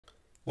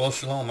Well,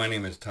 shalom, my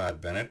name is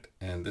Todd Bennett,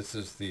 and this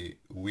is the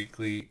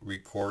weekly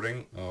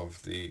recording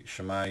of the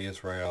Shema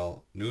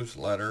Yisrael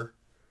newsletter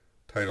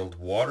titled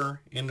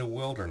Water in the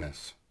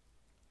Wilderness.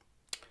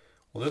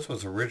 Well, this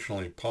was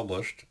originally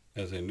published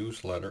as a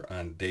newsletter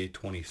on day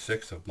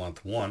 26 of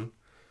month 1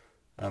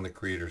 on the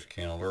Creator's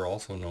calendar,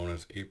 also known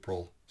as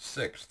April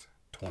 6th,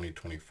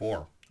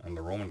 2024 on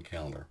the Roman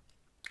calendar.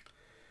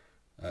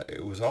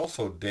 It was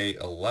also day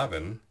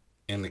 11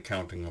 in the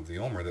counting of the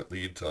Omer that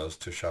leads us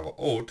to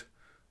Shavuot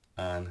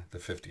on the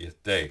 50th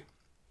day.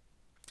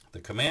 The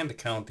command to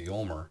count the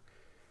Omer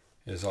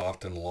is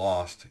often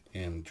lost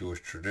in Jewish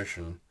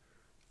tradition,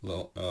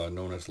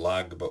 known as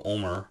Lag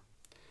BaOmer.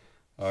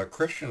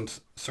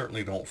 Christians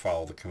certainly don't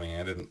follow the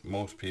command, and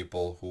most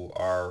people who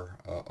are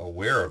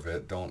aware of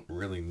it don't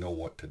really know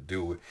what to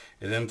do.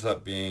 It ends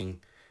up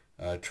being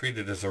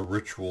treated as a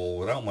ritual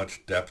without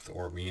much depth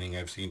or meaning.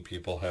 I've seen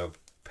people have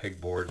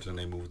pegboards and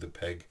they move the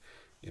peg,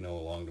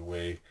 along the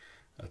way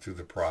through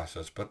the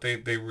process, but they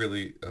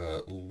really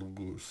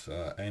lose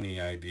any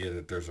idea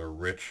that there's a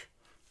rich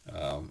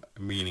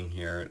meaning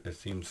here. It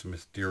seems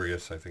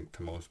mysterious, I think,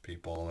 to most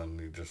people, and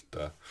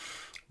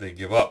they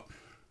give up.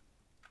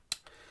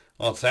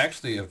 Well, it's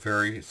actually a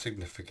very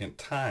significant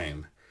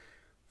time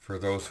for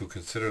those who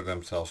consider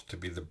themselves to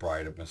be the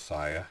bride of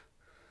Messiah.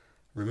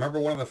 Remember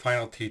one of the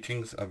final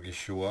teachings of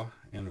Yeshua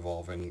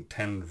involving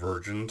 10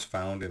 virgins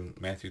found in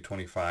Matthew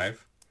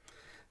 25?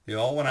 They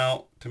all went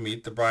out to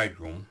meet the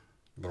bridegroom,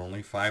 but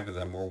only 5 of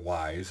them were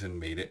wise and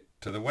made it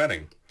to the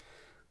wedding.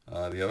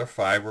 The other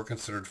 5 were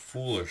considered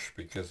foolish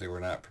because they were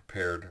not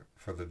prepared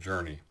for the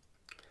journey.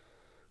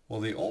 Well,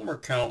 the Omer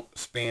count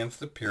spans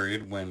the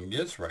period when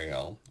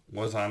Yisrael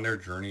was on their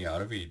journey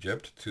out of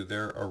Egypt to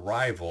their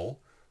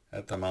arrival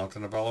at the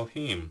mountain of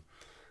Elohim.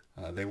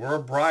 They were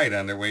a bride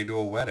on their way to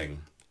a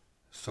wedding.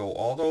 So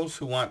all those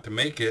who want to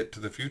make it to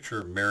the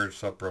future marriage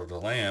supper of the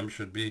Lamb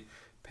should be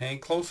paying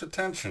close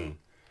attention,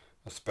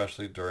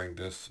 especially during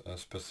this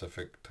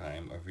specific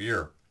time of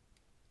year.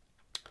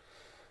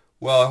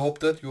 Well, I hope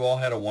that you all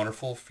had a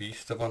wonderful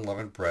Feast of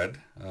Unleavened Bread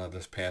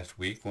this past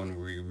week when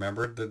we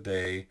remembered the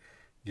day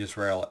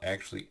Israel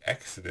actually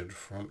exited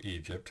from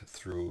Egypt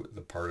through the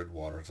parted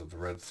waters of the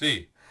Red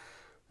Sea.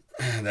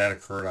 That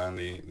occurred on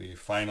the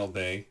final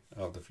day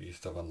of the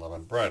Feast of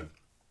Unleavened Bread.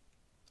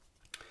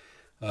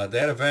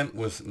 That event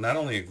was not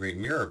only a great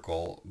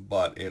miracle,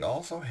 but it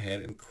also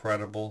had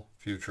incredible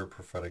future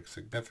prophetic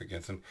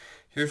significance. And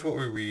here's what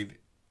we read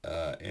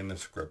in the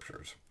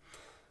scriptures.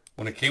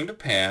 Then it came to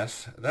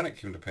pass,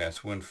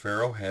 when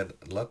Pharaoh had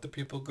let the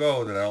people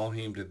go, that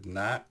Elohim did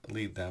not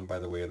lead them by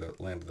the way of the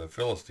land of the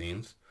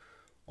Philistines,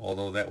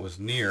 although that was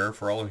near,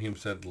 for Elohim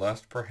said,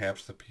 lest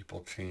perhaps the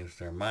people change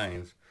their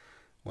minds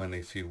when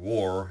they see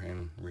war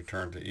and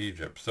return to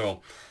Egypt.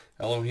 So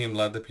Elohim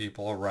led the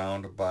people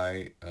around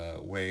by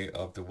way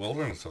of the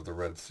wilderness of the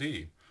Red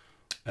Sea.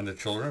 And the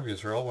children of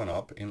Israel went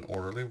up in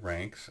orderly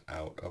ranks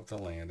out of the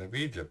land of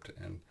Egypt.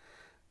 And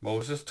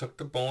Moses took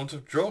the bones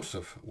of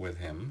Joseph with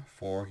him,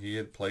 for he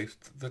had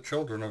placed the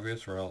children of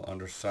Israel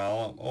under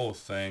solemn oath,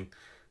 saying,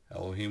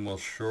 Elohim will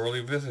surely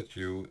visit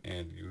you,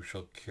 and you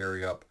shall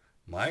carry up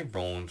my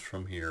bones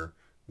from here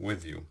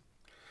with you.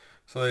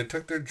 So they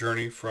took their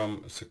journey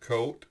from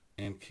Sukkot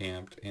and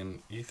camped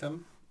in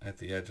Etham at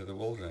the edge of the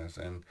wilderness.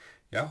 And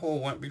Yahweh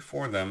went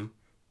before them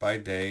by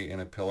day in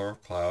a pillar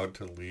of cloud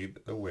to lead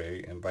the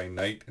way, and by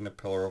night in a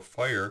pillar of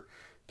fire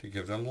to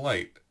give them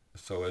light,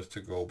 so as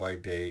to go by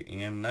day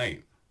and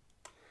night.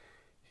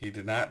 He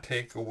did not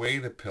take away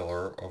the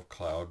pillar of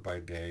cloud by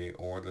day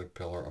or the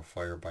pillar of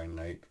fire by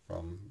night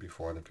from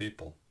before the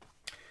people.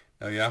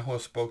 Now Yahweh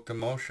spoke to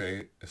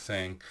Moshe,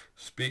 saying,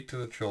 Speak to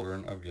the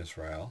children of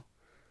Israel,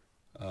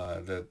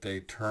 that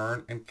they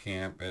turn and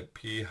camp at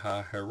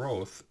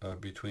Pi-hahiroth,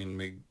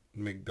 between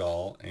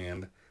Migdal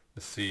and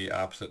the sea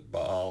opposite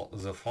Baal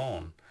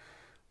Zephon.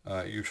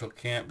 You shall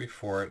camp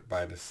before it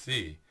by the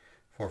sea.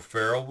 For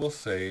Pharaoh will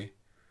say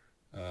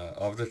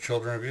of the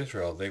children of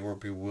Israel, they were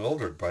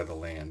bewildered by the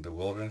land. The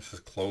wilderness has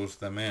closed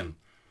them in.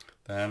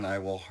 Then I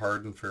will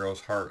harden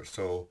Pharaoh's heart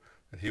so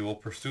that he will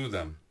pursue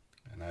them.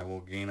 And I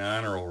will gain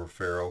honor over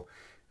Pharaoh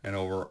and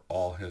over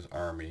all his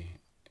army,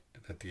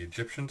 that the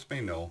Egyptians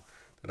may know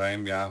that I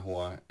am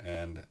Yahweh.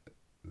 And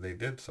they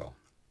did so.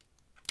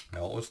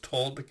 Now it was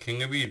told the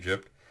king of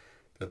Egypt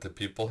that the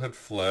people had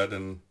fled,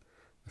 and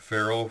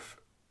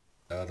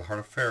the heart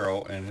of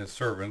Pharaoh and his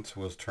servants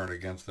was turned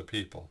against the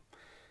people.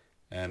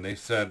 And they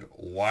said,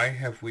 Why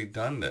have we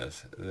done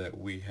this, that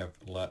we have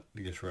let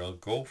Israel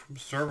go from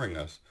serving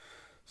us?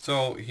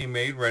 So he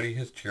made ready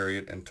his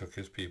chariot and took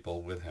his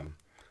people with him.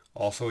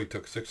 Also he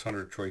took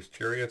 600 choice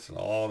chariots and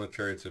all the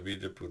chariots of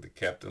Egypt with the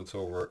captains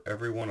over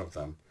every one of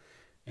them.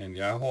 And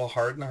Yahweh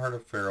hardened the heart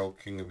of Pharaoh,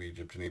 king of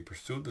Egypt, and he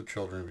pursued the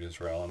children of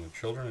Israel, and the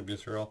children of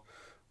Israel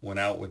went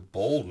out with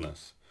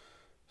boldness.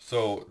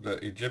 So the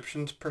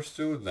Egyptians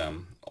pursued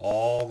them,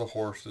 all the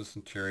horses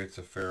and chariots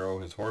of Pharaoh,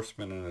 his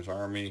horsemen and his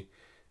army,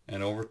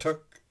 and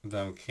overtook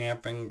them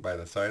camping by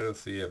the side of the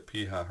sea at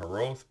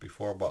Pi-hahiroth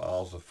before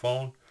Baal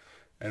Zephon.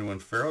 And when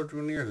Pharaoh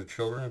drew near, the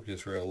children of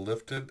Israel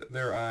lifted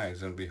their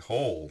eyes, and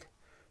behold,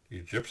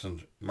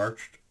 Egyptians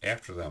marched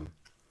after them.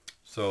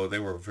 So they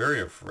were very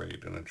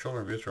afraid, and the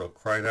children of Israel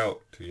cried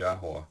out to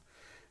Yahweh.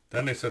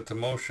 Then they said to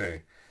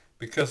Moshe,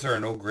 because there are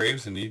no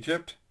graves in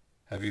Egypt,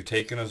 have you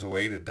taken us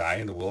away to die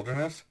in the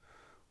wilderness?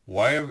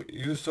 Why have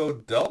you so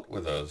dealt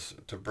with us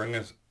to bring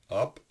us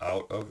up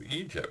out of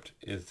Egypt?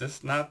 Is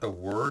this not the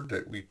word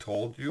that we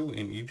told you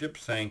in Egypt,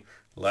 saying,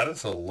 let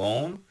us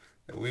alone,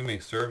 that we may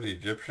serve the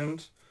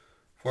Egyptians?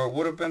 For it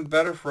would have been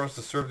better for us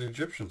to serve the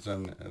Egyptians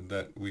than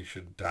that we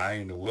should die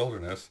in the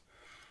wilderness.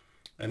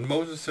 And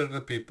Moses said to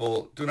the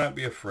people, do not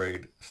be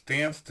afraid,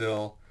 stand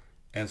still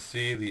and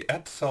see the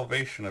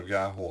salvation of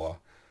Yahweh,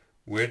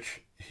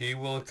 which he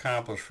will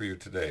accomplish for you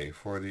today.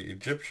 For the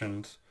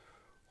Egyptians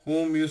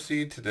whom you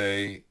see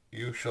today,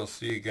 you shall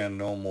see again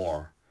no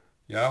more.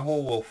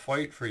 Yahweh will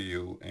fight for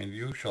you, and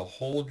you shall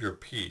hold your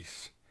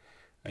peace.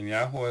 And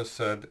Yahweh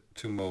said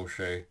to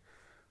Moshe,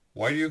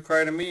 why do you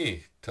cry to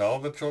me? Tell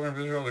the children of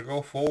Israel to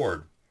go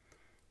forward.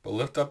 But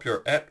lift up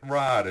your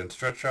rod and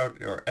stretch out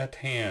your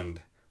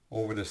hand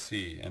over the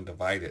sea and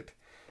divide it.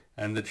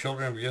 And the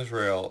children of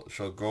Israel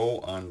shall go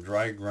on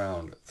dry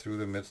ground through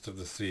the midst of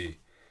the sea.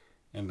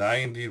 And I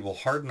indeed will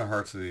harden the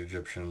hearts of the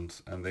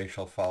Egyptians, and they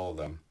shall follow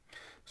them.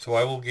 So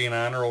I will gain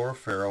honor over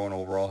Pharaoh and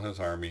over all his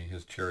army,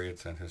 his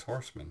chariots, and his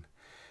horsemen.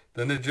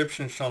 Then the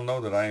Egyptians shall know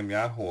that I am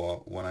Yahweh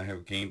when I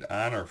have gained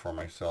honor for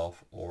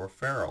myself over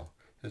Pharaoh,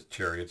 his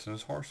chariots, and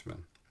his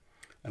horsemen.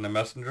 And the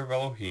messenger of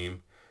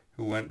Elohim,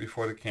 who went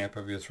before the camp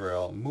of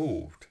Israel,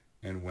 moved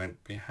and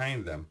went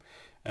behind them.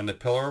 And the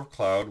pillar of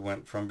cloud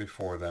went from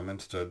before them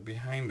and stood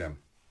behind them.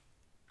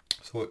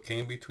 So it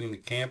came between the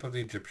camp of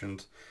the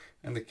Egyptians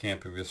and the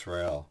camp of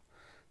Israel.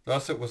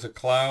 Thus it was a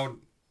cloud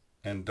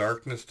and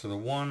darkness to the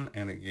one,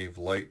 and it gave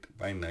light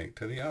by night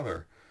to the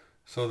other,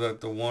 so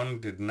that the one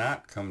did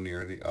not come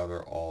near the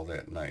other all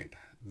that night.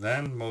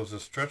 Then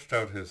Moses stretched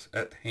out his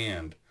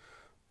hand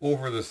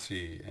over the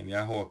sea, and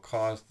Yahweh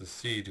caused the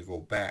sea to go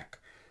back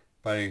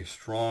by a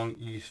strong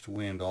east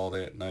wind all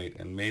that night,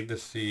 and made the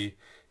sea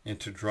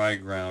into dry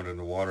ground, and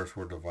the waters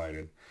were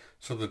divided.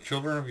 So the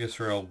children of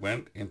Israel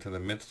went into the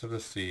midst of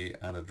the sea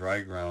on the dry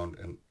ground,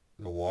 and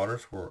the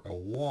waters were a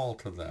wall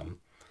to them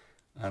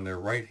on their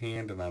right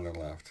hand and on their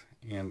left.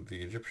 And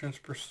the Egyptians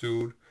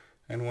pursued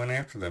and went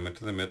after them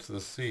into the midst of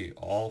the sea,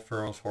 all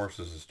Pharaoh's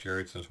horses, his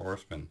chariots, and his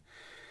horsemen.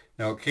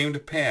 Now it came to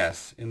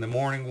pass in the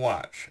morning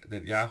watch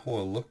that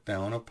Yahweh looked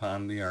down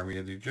upon the army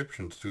of the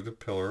Egyptians through the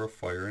pillar of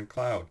fire and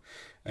cloud,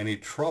 and he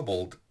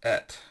troubled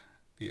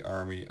the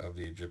army of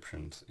the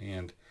Egyptians.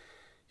 And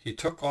he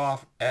took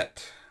off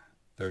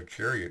their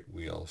chariot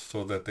wheels,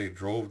 so that they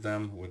drove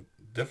them with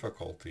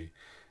difficulty.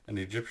 And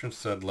the Egyptians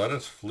said, let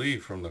us flee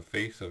from the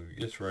face of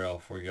Israel,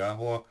 for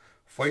Yahweh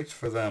fights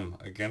for them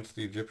against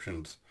the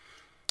Egyptians.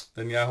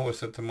 Then Yahweh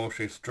said to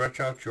Moshe, stretch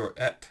out your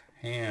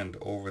hand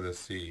over the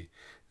sea,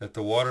 that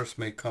the waters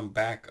may come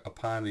back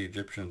upon the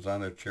Egyptians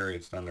on their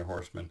chariots and on their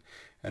horsemen.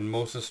 And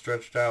Moses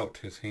stretched out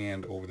his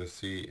hand over the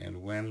sea,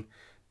 and when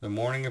the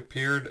morning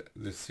appeared,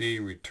 the sea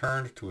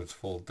returned to its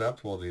full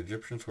depth, while the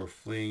Egyptians were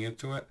fleeing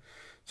into it.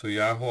 So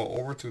Yahweh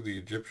overthrew the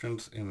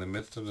Egyptians in the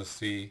midst of the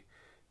sea.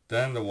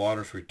 Then the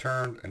waters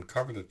returned and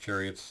covered the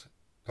chariots,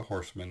 the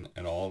horsemen,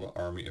 and all the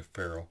army of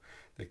Pharaoh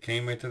that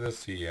came into the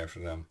sea after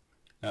them.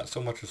 Not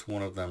so much as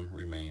one of them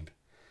remained.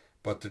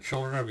 But the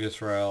children of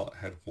Israel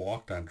had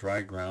walked on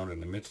dry ground in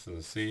the midst of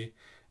the sea,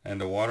 and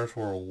the waters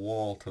were a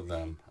wall to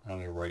them on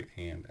their right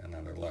hand and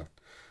on their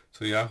left.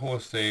 So Yahweh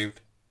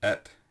saved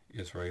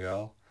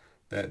Israel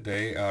that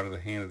day out of the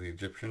hand of the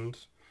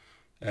Egyptians,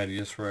 and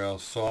Israel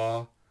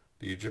saw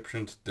the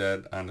Egyptians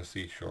dead on the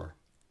seashore.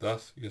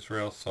 Thus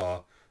Israel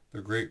saw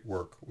the great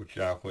work which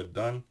Yahweh had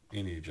done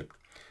in Egypt.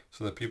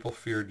 So the people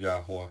feared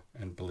Yahweh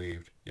and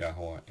believed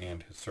Yahweh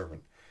and his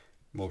servant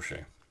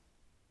Moshe.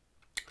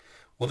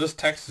 Well, this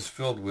text is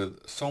filled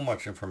with so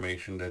much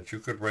information that you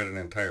could write an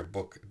entire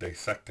book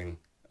dissecting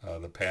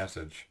the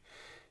passage.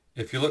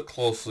 If you look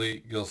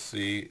closely, you'll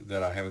see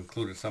that I have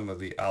included some of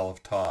the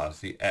aleph tahs,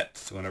 the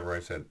ets. Whenever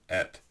I said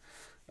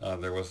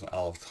there was an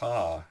aleph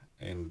tah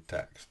in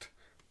text,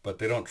 but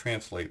they don't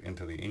translate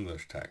into the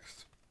English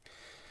text.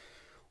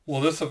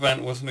 Well, this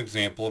event was an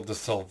example of the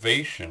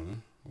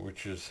salvation,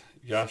 which is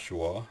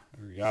Yahshua,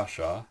 or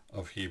Yasha,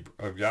 of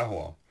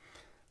Yahweh.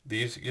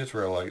 These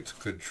Israelites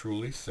could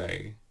truly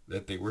say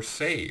that they were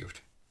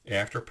saved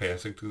after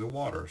passing through the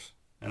waters.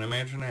 And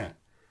imagine that.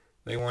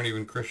 They weren't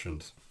even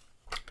Christians.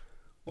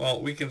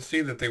 Well, we can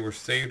see that they were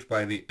saved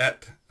by the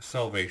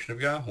salvation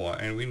of Yahweh,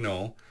 and we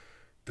know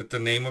that the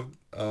name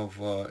of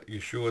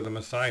Yeshua the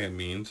Messiah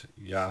means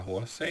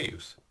Yahweh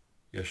saves.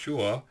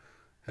 Yeshua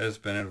has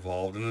been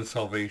involved in the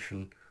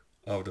salvation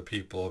of the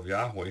people of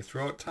Yahweh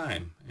throughout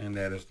time, and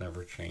that has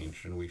never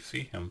changed, and we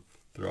see him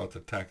throughout the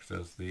text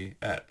as the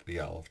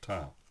aleph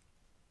tah.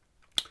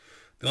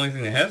 The only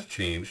thing that has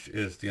changed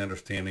is the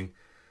understanding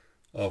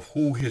of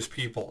who his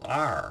people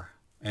are,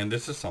 and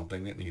this is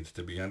something that needs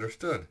to be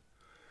understood.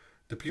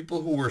 The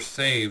people who were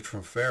saved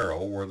from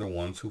Pharaoh were the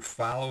ones who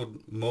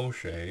followed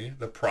Moshe,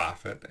 the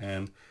prophet,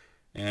 and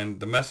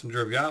the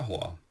messenger of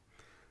Yahweh.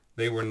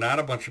 They were not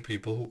a bunch of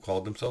people who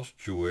called themselves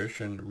Jewish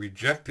and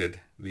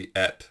rejected the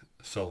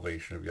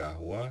salvation of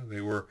Yahweh.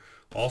 They were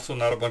also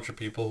not a bunch of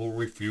people who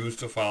refused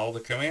to follow the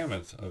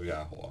commandments of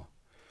Yahweh.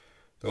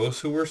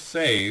 Those who were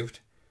saved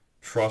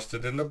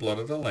trusted in the blood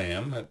of the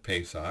Lamb at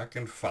Pesach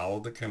and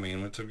followed the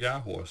commandments of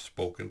Yahweh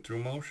spoken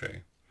through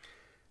Moshe.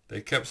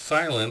 They kept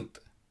silent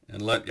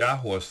and let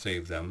Yahweh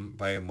save them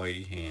by a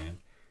mighty hand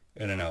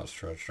and an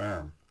outstretched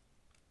arm.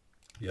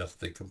 Yes,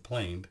 they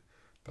complained,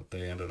 but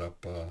they ended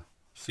up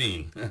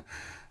seeing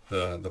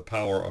the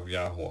power of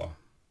Yahweh.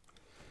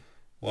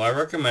 Well, I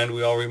recommend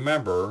we all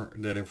remember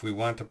that if we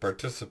want to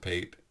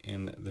participate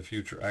in the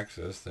future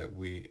Exodus,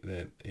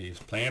 that He's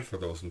planned for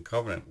those in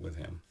covenant with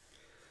Him.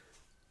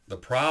 The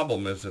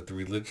problem is that the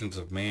religions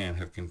of man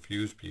have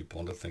confused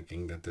people into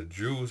thinking that the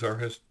Jews are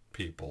His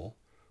people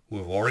who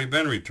have already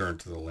been returned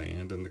to the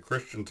land, and the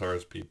Christians are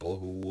His people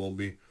who will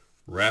be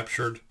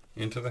raptured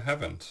into the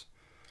heavens.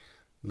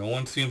 No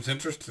one seems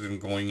interested in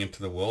going into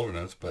the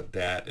wilderness, but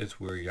that is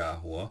where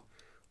Yahweh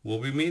will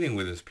be meeting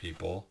with His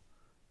people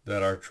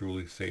that are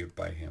truly saved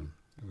by Him.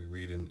 We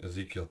read in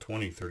Ezekiel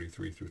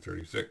 20:33 through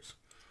 36.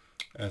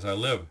 As I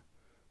live,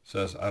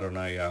 says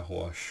Adonai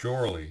Yahweh,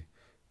 surely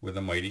with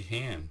a mighty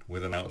hand,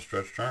 with an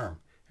outstretched arm,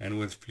 and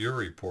with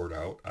fury poured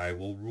out, I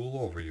will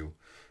rule over you.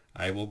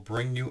 I will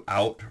bring you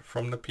out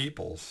from the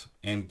peoples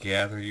and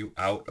gather you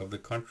out of the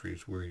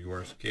countries where you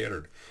are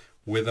scattered,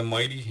 with a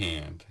mighty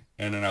hand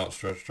and an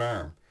outstretched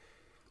arm,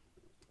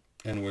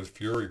 and with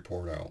fury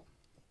poured out.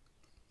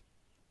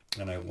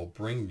 And I will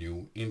bring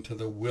you into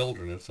the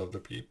wilderness of the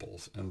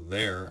peoples, and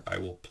there I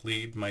will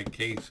plead my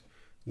case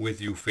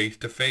with you face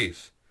to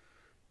face,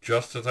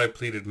 just as I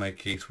pleaded my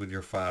case with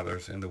your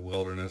fathers in the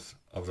wilderness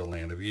of the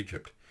land of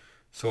Egypt.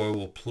 So I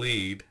will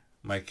plead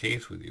my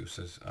case with you,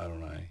 says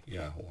Adonai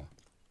Yahweh.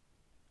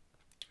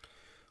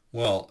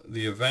 Well,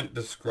 the event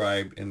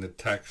described in the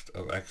text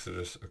of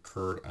Exodus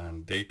occurred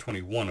on day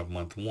 21 of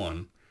month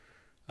 1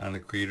 on the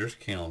Creator's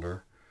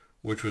calendar,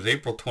 which was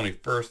April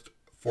 21st,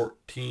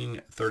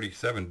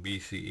 1437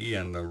 BCE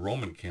on the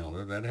Roman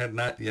calendar. That had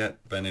not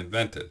yet been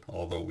invented,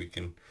 although we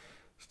can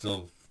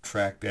still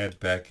track that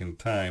back in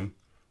time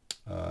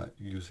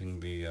using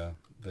the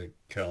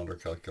calendar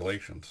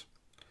calculations.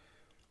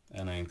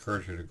 And I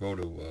encourage you to go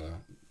to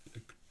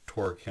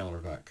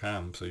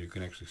TorahCalendar.com so you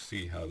can actually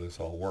see how this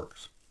all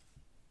works.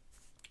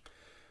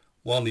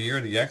 Well, in the year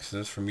of the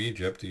Exodus from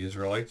Egypt, the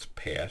Israelites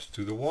passed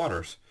through the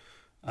waters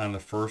on the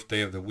first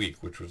day of the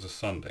week, which was a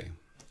Sunday.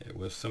 It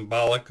was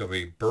symbolic of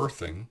a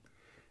birthing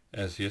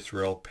as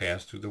Israel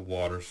passed through the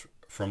waters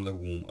from the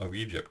womb of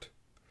Egypt.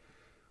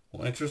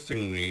 Well,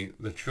 interestingly,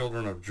 the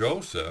children of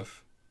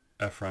Joseph,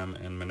 Ephraim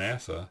and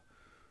Manasseh,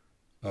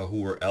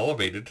 who were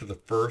elevated to the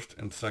first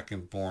and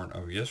second born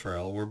of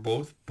Israel, were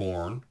both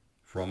born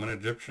from an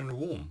Egyptian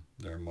womb.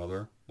 Their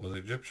mother was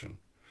Egyptian.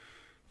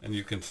 And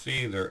you can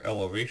see their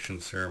elevation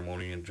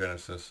ceremony in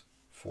Genesis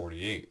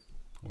 48,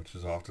 which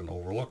is often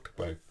overlooked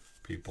by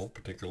people,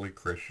 particularly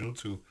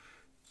Christians, who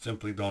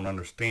simply don't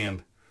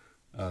understand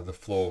the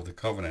flow of the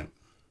covenant.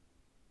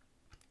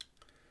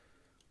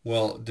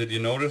 Well, did you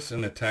notice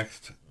in the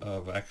text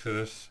of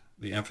Exodus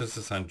the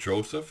emphasis on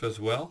Joseph as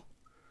well?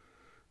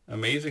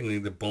 Amazingly,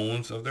 the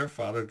bones of their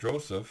father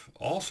Joseph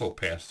also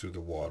passed through the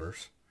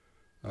waters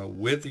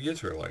with the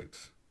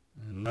Israelites.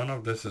 And none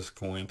of this is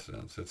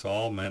coincidence. It's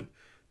all meant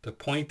to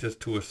point us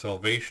to a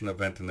salvation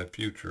event in the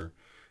future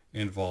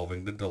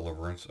involving the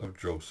deliverance of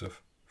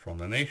Joseph from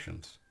the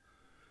nations.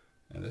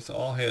 And this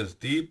all has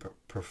deep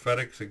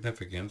prophetic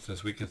significance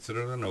as we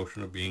consider the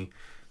notion of being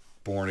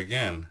born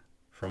again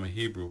from a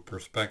Hebrew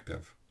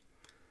perspective.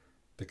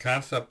 The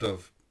concept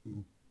of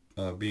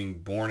being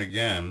born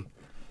again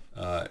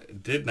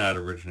did not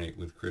originate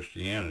with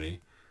Christianity.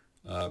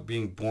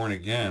 Being born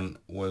again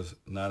was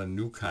not a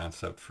new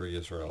concept for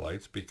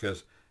Israelites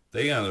because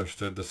they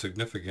understood the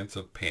significance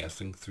of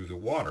passing through the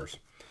waters.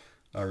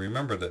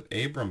 Remember that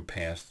Abram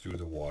passed through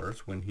the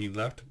waters when he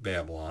left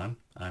Babylon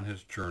on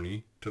his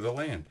journey to the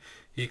land.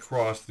 He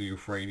crossed the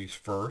Euphrates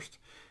first,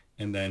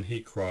 and then he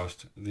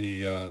crossed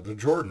the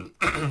Jordan.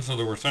 So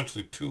there were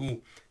essentially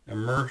two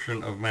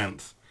immersion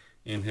events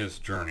in his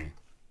journey.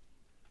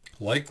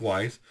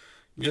 Likewise,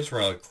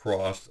 Israel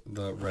crossed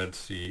the Red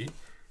Sea,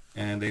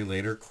 and they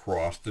later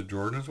crossed the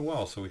Jordan as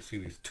well. So we see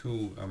these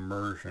two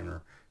immersion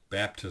or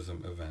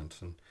baptism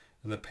events, and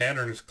the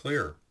pattern is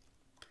clear.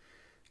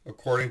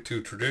 According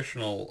to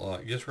traditional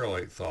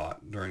Israelite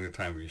thought during the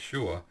time of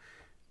Yeshua,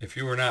 if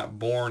you were not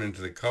born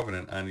into the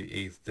covenant on the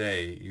 8th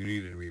day, you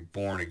needed to be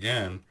born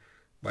again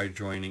by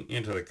joining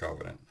into the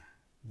covenant.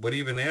 But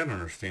even that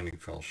understanding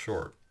fell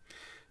short.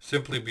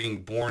 Simply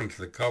being born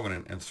into the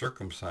covenant and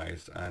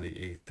circumcised on the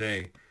 8th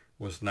day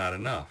was not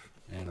enough.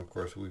 And of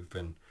course, we've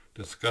been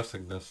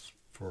discussing this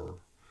for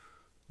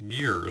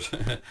years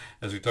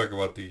as we talk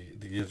about the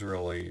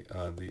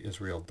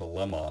Israel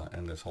dilemma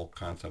and this whole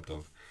concept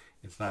of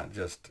it's not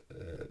just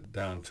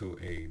down to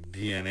a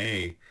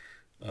DNA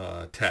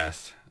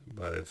test,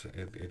 but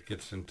it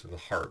gets into the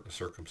heart, the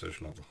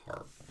circumcision of the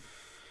heart.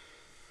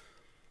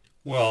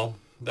 Well,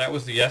 That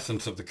was the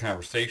essence of the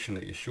conversation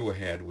that Yeshua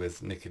had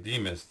with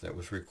Nicodemus that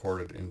was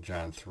recorded in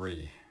John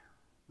 3.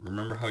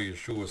 Remember how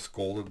Yeshua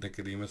scolded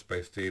Nicodemus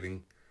by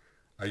stating,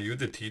 "Are you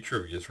the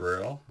teacher of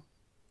Israel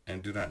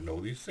and do not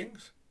know these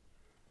things?"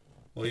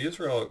 Well,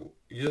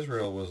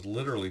 Israel was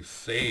literally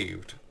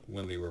saved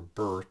when they were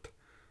birthed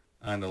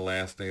on the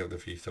last day of the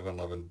Feast of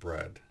Unleavened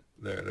Bread.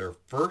 Their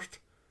first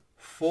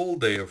full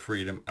day of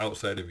freedom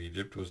outside of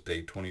Egypt was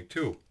day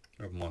 22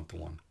 of month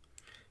 1.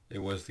 It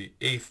was the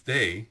 8th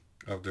day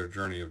of their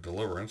journey of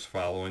deliverance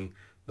following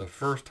the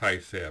first high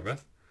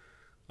Sabbath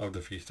of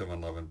the Feast of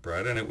Unleavened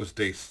Bread, and it was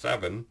day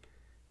 7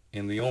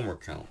 in the Omer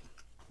count.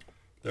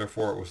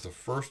 Therefore, it was the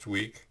first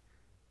week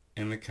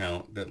in the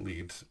count that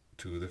leads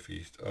to the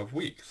Feast of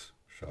Weeks,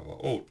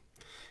 Shavuot.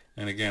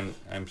 And again,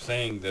 I'm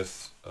saying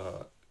this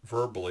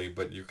verbally,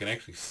 but you can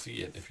actually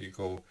see it if you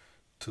go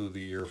to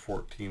the year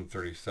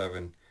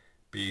 1437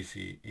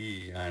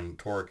 BCE on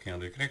Torah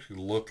calendar. You can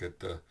actually look at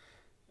the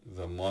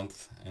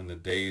month and the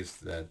days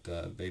that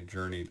they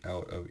journeyed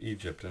out of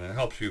Egypt, and it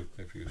helps you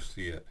if you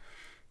see it.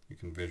 You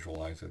can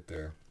visualize it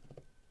there.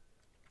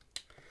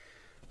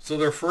 So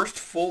their first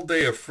full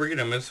day of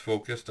freedom is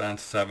focused on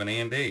 7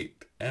 and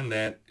 8, and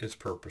that is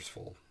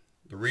purposeful.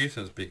 The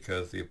reason is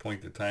because the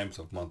appointed times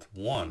of month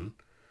 1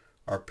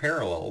 are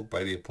paralleled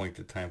by the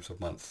appointed times of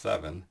month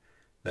 7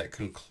 that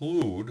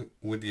conclude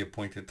with the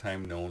appointed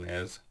time known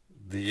as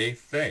the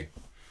 8th day.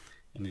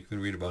 And you can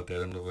read about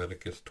that in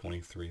Leviticus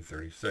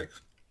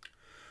 23:36.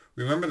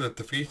 Remember that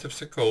the Feast of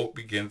Sukkot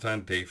begins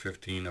on day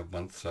 15 of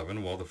month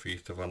 7, while the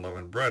Feast of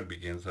Unleavened Bread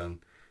begins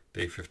on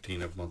day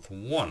 15 of month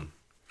 1.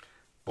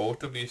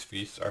 Both of these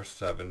feasts are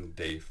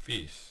 7-day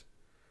feasts.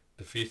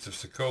 The Feast of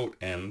Sukkot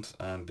ends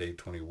on day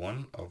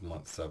 21 of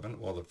month 7,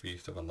 while the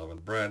Feast of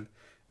Unleavened Bread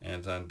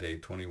ends on day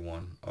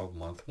 21 of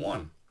month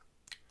 1.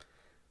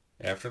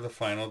 After the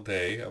final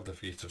day of the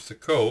Feast of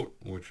Sukkot,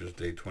 which is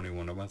day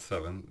 21 of month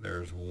 7,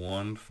 there's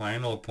one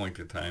final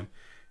appointed time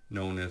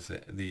known as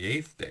the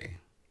 8th day,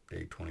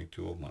 day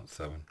 22 of month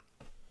 7.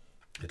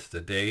 It's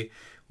the day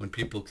when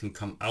people can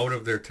come out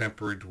of their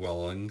temporary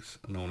dwellings,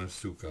 known as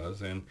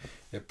sukkahs, and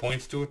it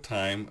points to a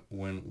time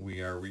when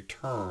we are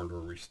returned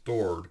or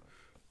restored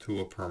to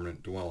a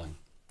permanent dwelling.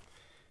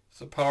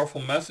 It's a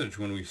powerful message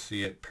when we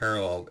see it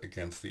paralleled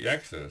against the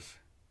Exodus.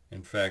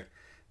 In fact,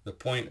 the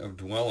point of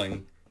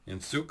dwelling in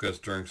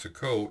sukkahs during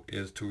Sukkot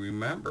is to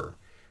remember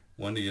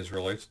when the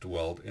Israelites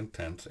dwelled in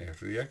tents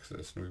after the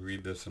Exodus. And we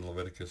read this in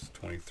Leviticus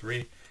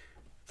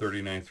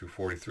 23:39 through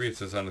 43. It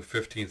says, "On the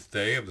 15th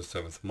day of the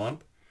 7th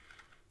month,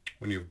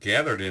 when you've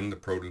gathered in the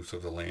produce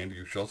of the land,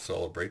 you shall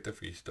celebrate the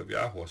feast of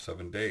Yahweh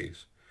 7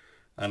 days.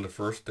 On the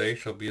first day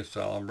shall be a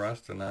solemn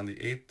rest, and on the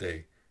 8th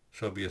day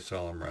shall be a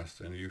solemn rest.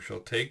 And you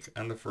shall take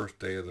on the first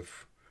day of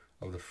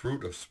the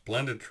fruit of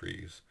splendid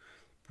trees,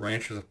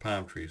 branches of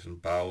palm trees,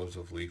 and boughs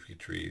of leafy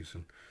trees,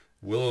 and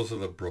willows of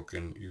the brook,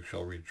 and you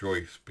shall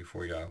rejoice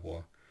before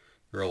Yahweh,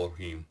 your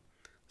Elohim.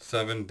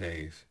 7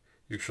 days.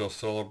 You shall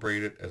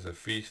celebrate it as a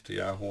feast to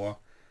Yahweh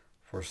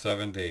for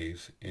 7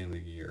 days in the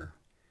year.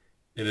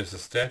 It is a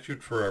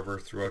statute forever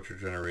throughout your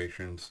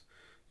generations.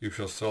 You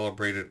shall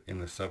celebrate it in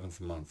the 7th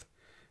month,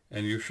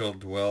 and you shall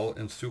dwell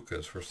in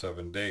sukkahs for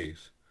 7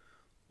 days.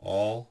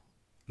 All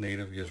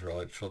native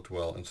Israelites shall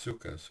dwell in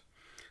sukkahs,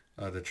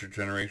 that your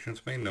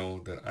generations may know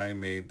that I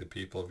made the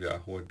people of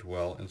Yahweh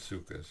dwell in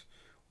sukkahs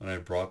when I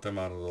brought them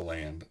out of the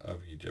land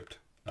of Egypt.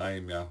 I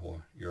am Yahweh,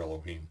 your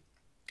Elohim."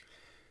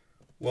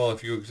 Well,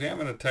 if you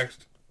examine the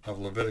text of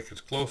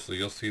Leviticus closely,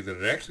 you'll see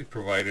that it actually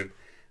provided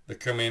the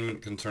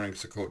commandment concerning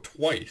Sukkot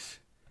twice.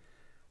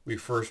 We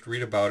first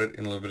read about it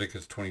in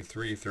Leviticus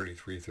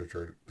 23:33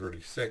 through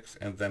 36,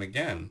 and then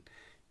again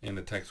in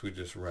the text we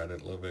just read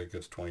at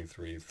Leviticus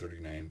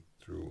 23:39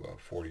 through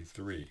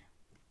 43.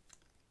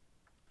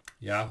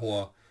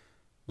 Yahweh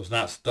was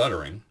not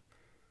stuttering.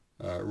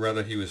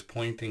 Rather, he was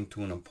pointing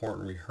to an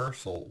important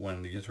rehearsal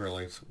when the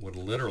Israelites would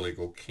literally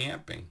go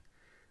camping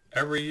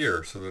every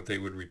year so that they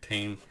would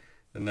retain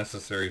the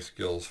necessary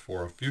skills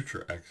for a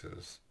future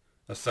exodus,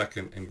 a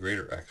second and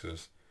greater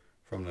exodus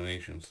from the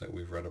nations that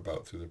we've read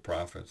about through the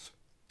prophets.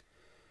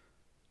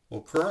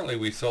 Well, currently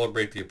we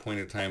celebrate the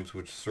appointed times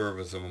which serve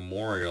as a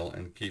memorial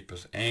and keep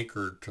us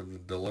anchored to the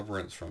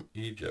deliverance from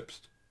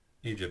Egypt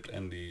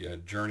and the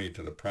journey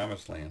to the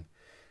Promised Land.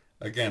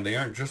 Again, they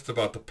aren't just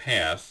about the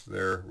past,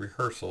 they're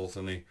rehearsals,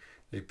 and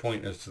they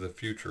point us to the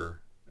future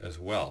as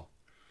well.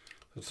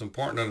 So it's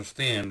important to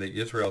understand that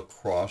Israel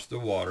crossed the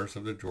waters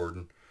of the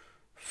Jordan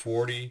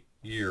 40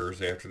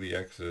 years after the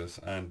Exodus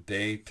on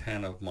day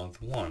 10 of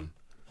month 1,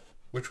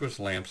 which was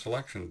Lamb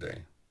Selection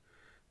Day.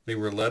 They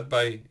were led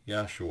by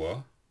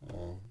Yeshua,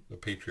 or the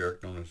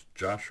patriarch known as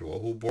Joshua,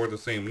 who bore the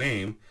same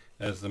name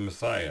as the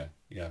Messiah,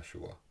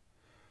 Yeshua.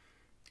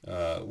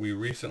 We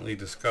recently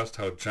discussed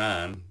how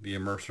John, the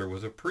immerser,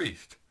 was a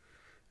priest,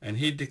 and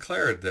he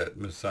declared that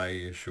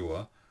Messiah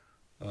Yeshua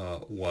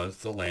was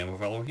the Lamb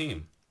of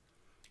Elohim.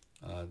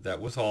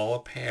 That was all a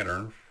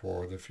pattern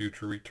for the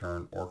future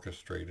return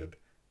orchestrated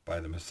by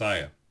the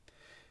Messiah.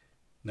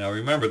 Now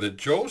remember that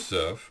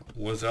Joseph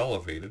was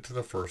elevated to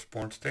the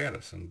firstborn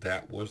status, and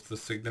that was the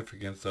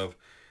significance of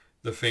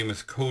the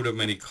famous coat of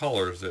many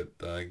colors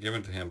that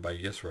given to him by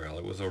Israel.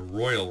 It was a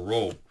royal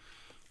robe.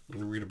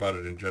 We read about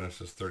it in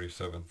Genesis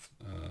 37,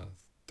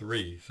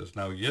 3. It says,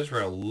 now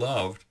Israel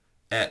loved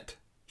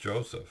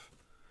Joseph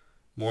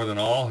more than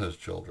all his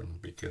children,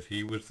 because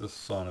he was the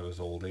son of his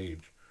old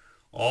age.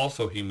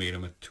 Also he made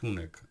him a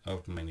tunic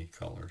of many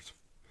colors.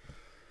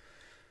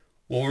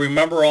 Well,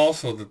 remember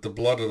also that the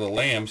blood of the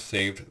lamb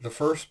saved the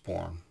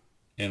firstborn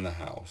in the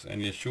house,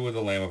 and Yeshua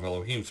the Lamb of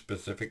Elohim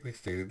specifically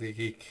stated that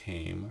he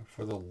came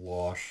for the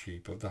lost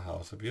sheep of the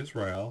house of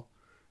Israel,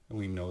 and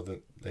we know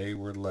that they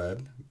were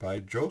led by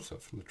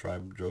Joseph, from the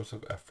tribe of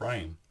Joseph,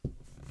 Ephraim.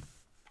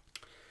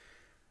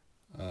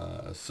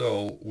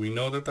 So we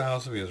know that the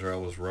house of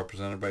Israel was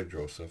represented by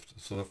Joseph.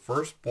 So the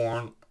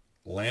firstborn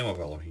Lamb of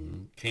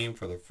Elohim came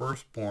for the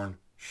firstborn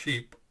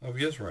sheep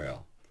of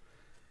Israel.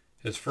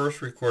 His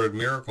first recorded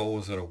miracle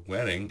was at a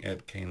wedding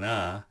at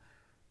Cana,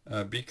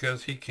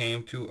 because he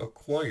came to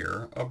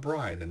acquire a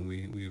bride. And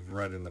we've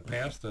read in the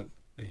past that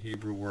the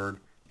Hebrew word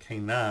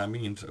Cana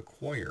means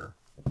acquire.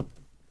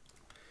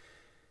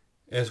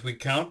 As we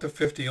count the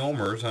 50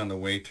 omers on the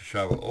way to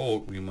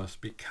Shavuot, we must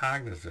be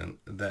cognizant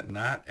that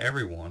not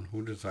everyone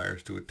who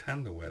desires to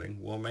attend the wedding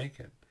will make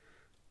it.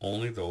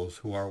 Only those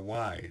who are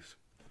wise.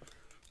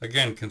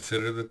 Again,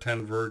 consider the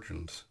 10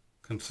 virgins,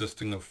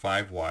 consisting of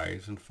 5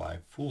 wise and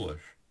 5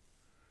 foolish.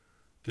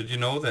 Did you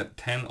know that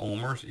 10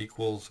 omers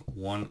equals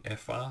 1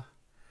 ephah?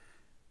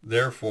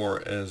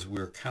 Therefore, as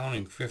we're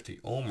counting 50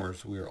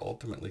 omers, we are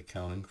ultimately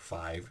counting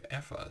 5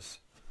 ephahs.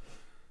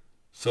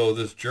 So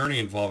this journey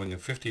involving a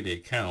 50-day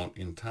count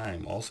in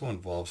time also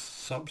involves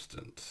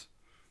substance.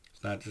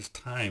 It's not just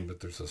time, but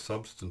there's a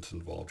substance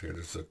involved here.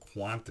 There's a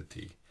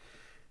quantity.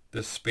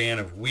 This span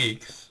of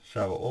weeks,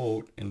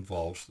 Shavuot,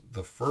 involves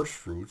the first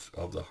fruits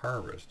of the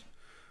harvest,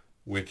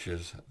 which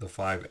is the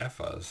 5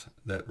 ephahs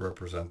that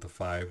represent the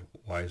 5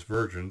 wise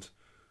virgins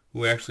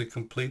who actually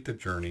complete the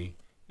journey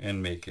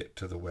and make it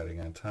to the wedding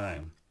on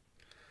time.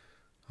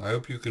 I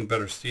hope you can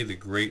better see the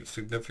great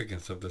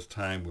significance of this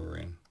time we're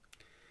in.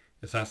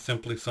 It's not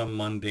simply some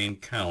mundane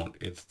count.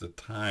 It's the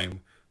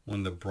time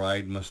when the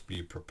bride must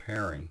be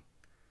preparing.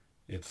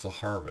 It's the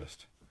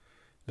harvest.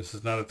 This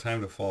is not a time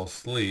to fall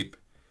asleep,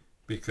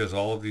 because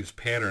all of these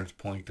patterns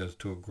point us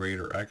to a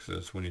greater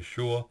exodus when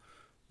Yeshua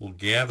will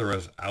gather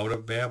us out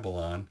of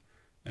Babylon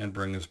and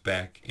bring us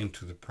back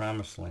into the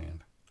promised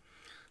land.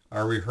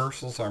 Our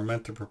rehearsals are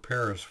meant to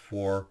prepare us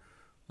for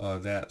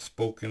that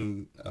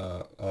spoken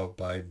of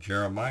by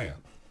Jeremiah.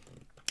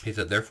 He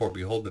said, therefore,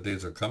 behold, the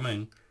days are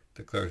coming,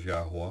 declares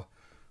Yahweh,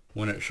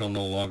 when it shall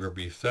no longer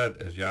be said,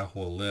 as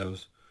Yahweh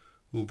lives,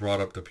 who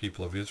brought up the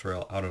people of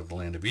Israel out of the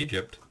land of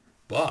Egypt,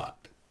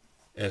 but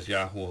as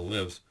Yahweh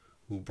lives,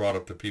 who brought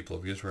up the people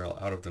of Israel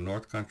out of the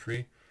north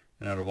country,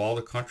 and out of all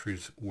the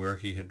countries where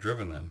he had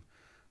driven them.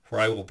 For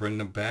I will bring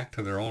them back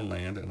to their own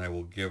land, and I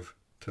will give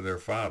to their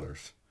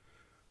fathers,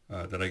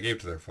 that I gave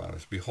to their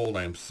fathers. Behold,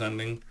 I am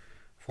sending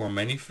for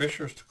many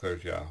fishers,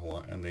 declares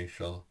Yahweh, and they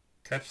shall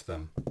catch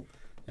them.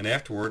 And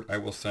afterward I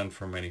will send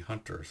for many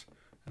hunters,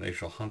 and they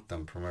shall hunt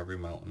them from every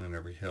mountain and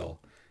every hill,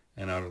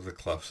 and out of the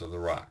clefts of the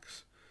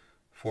rocks.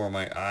 For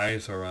my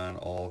eyes are on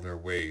all their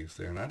ways.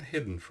 They are not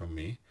hidden from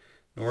me,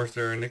 nor is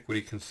their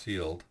iniquity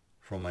concealed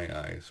from my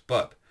eyes.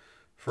 But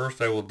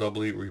first I will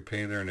doubly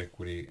repay their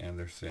iniquity and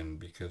their sin,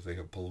 because they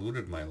have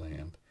polluted my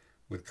land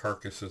with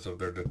carcasses of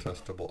their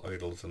detestable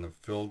idols, and have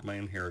filled my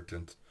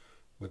inheritance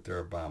with their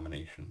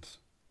abominations.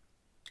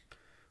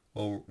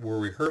 Well, we're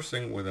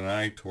rehearsing with an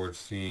eye towards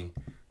seeing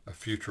a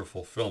future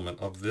fulfillment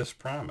of this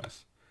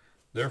promise.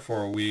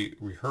 Therefore, we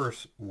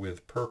rehearse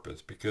with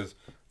purpose, because,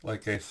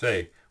 like I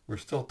say, we're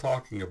still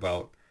talking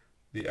about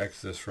the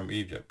exodus from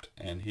Egypt,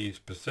 and he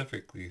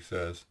specifically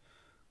says,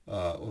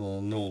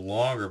 will no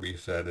longer be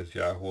said, as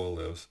Yahweh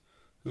lives,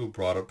 who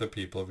brought up the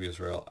people of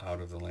Israel out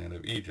of the land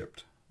of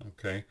Egypt.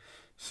 Okay,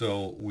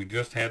 so we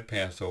just had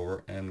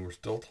Passover, and we're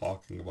still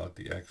talking about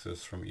the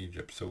exodus from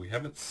Egypt. So we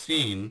haven't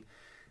seen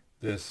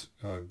this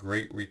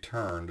great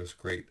return, this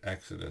great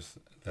exodus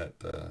that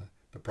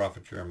the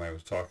prophet Jeremiah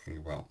was talking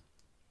about.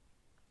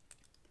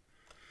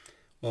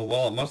 Well,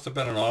 while it must have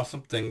been an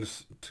awesome thing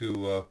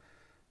to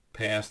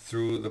pass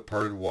through the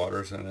parted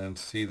waters and then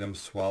see them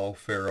swallow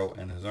Pharaoh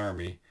and his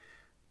army,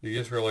 the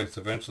Israelites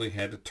eventually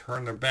had to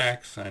turn their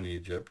backs on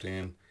Egypt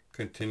and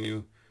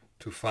continue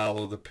to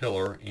follow the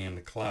pillar and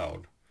the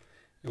cloud.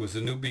 It was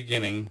a new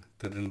beginning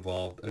that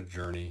involved a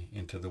journey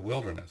into the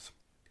wilderness.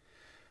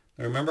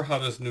 Now remember how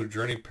this new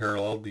journey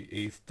paralleled the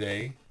 8th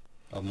day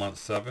of month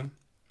 7?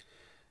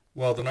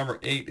 Well, the number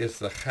 8 is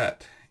the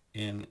chet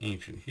in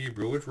ancient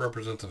Hebrew, which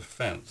represents a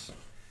fence.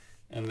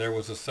 And there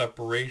was a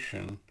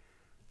separation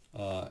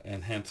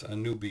and hence a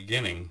new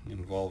beginning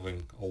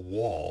involving a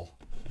wall.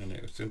 And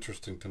it was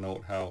interesting to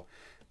note how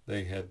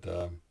they had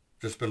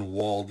just been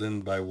walled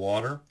in by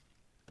water.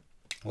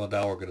 Well,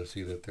 now we're going to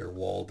see that they're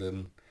walled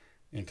in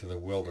into the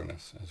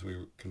wilderness as we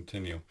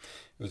continue.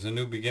 It was a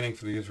new beginning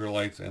for the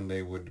Israelites, and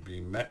they would be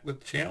met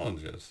with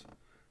challenges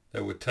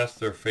that would test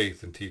their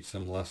faith and teach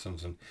them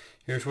lessons. And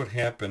here's what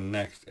happened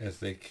next as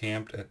they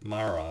camped at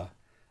Marah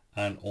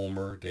on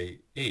Omer day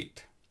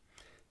 8.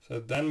 So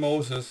then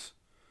Moses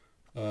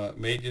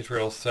made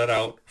Israel set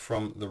out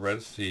from the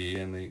Red Sea,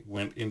 and they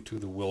went into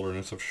the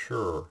wilderness of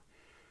Shur.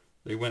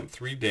 They went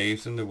 3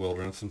 days in the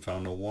wilderness and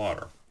found no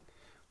water.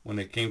 When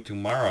they came to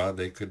Marah,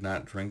 they could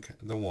not drink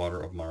the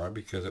water of Marah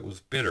because it was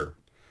bitter.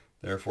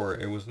 Therefore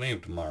it was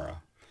named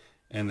Marah.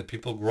 And the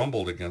people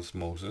grumbled against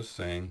Moses,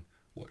 saying,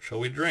 "What shall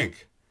we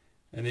drink?"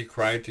 And he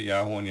cried to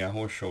Yahweh, and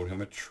Yahweh showed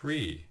him a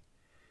tree.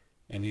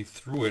 And he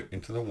threw it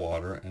into the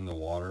water, and the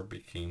water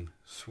became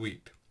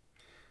sweet.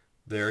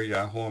 There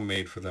Yahweh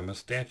made for them a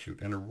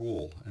statute and a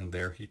rule, and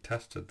there he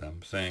tested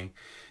them, saying,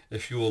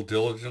 "If you will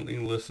diligently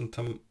listen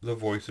to the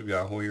voice of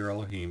Yahweh your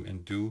Elohim,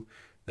 and do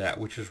that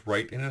which is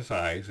right in his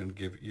eyes, and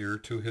give ear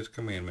to his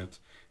commandments,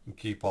 and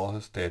keep all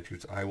his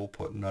statutes, I will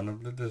put none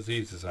of the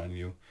diseases on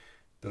you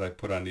that I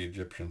put on the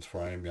Egyptians,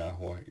 for I am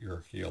Yahweh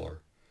your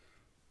healer."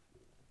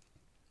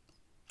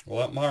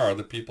 Well, at Marah,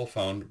 the people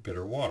found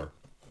bitter water.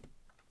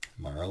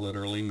 Marah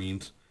literally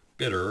means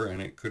bitter,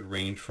 and it could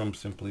range from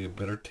simply a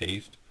bitter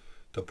taste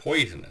to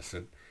poisonous.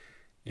 And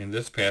in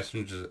this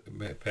passage,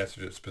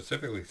 it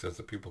specifically says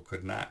that people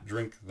could not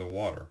drink the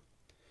water.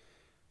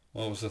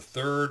 Well, it was the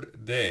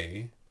 3rd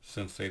day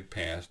since they'd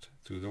passed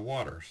through the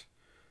waters.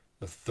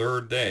 The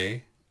 3rd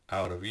day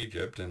out of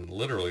Egypt, and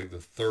literally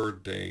the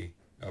 3rd day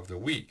of the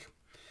week.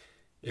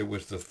 It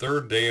was the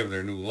 3rd day of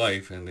their new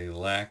life, and they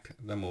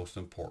lacked the most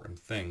important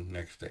thing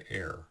next to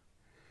air.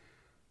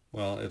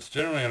 Well, it's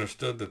generally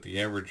understood that the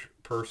average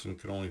person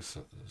could only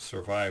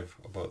survive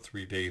about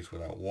 3 days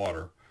without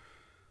water.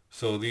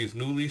 So these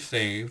newly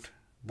saved,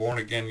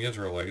 born-again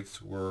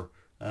Israelites were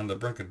on the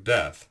brink of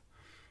death,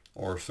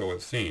 or so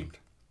it seemed.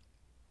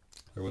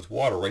 There was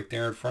water right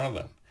there in front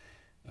of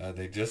them.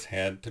 They just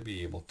had to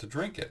be able to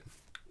drink it.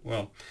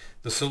 Well,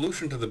 the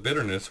solution to the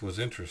bitterness was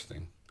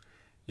interesting.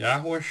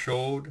 Yahweh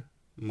showed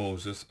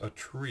Moses a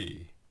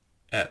tree,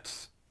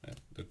 etz.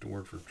 The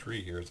word for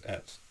tree here is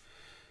etz.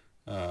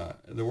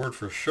 The word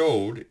for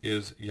showed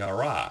is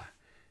yara,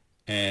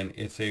 and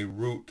it's a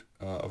root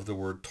of the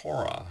word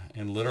Torah,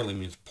 and literally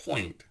means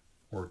point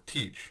or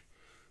teach.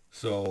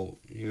 So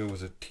there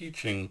was a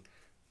teaching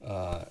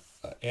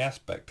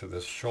aspect to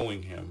this,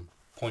 showing him,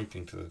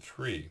 pointing to the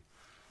tree.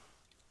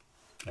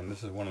 And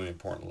this is one of the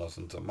important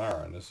lessons of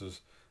Marah, and this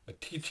is a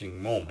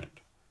teaching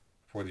moment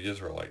for the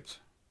Israelites.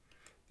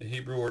 The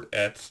Hebrew word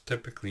etz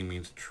typically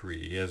means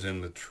tree, as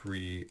in the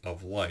tree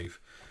of life.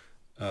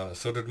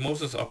 So did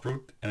Moses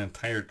uproot an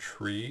entire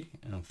tree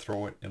and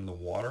throw it in the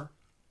water?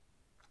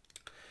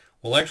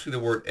 Well, actually the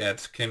word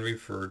etz can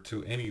refer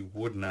to any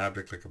wooden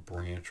object like a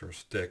branch or a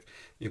stick.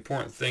 The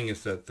important thing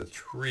is that the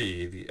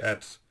tree, the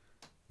etz,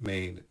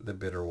 made the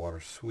bitter water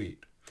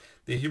sweet.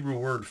 The Hebrew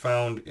word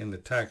found in the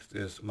text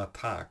is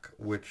matak,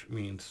 which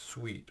means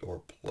sweet or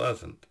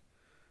pleasant.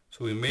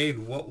 So he made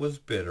what was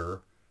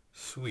bitter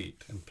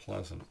sweet and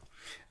pleasant.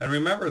 And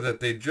remember that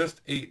they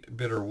just ate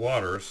bitter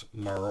waters,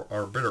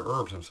 or bitter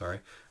herbs,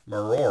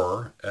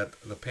 maror,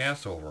 at the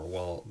Passover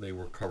while they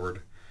were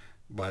covered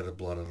by the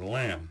blood of the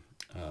Lamb.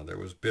 There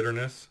was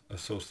bitterness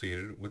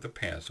associated with the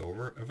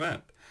Passover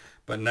event.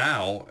 But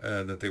now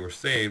that they were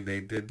saved,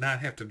 they did not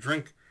have to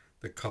drink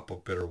the cup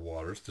of bitter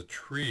waters. The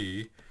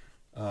tree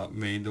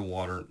made the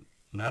water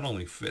not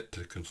only fit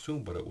to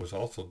consume, but it was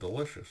also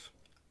delicious.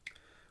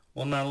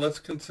 Well, now let's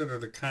consider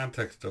the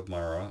context of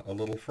Marah a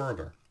little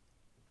further.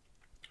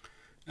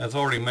 As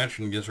already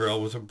mentioned,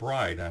 Israel was a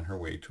bride on her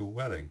way to a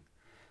wedding.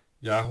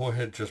 Yahweh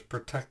had just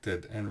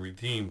protected and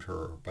redeemed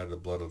her by the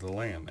blood of the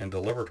Lamb and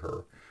delivered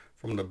her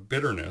from the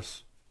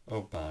bitterness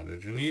of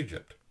bondage in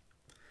Egypt.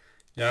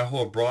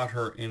 Yahweh brought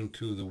her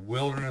into the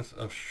wilderness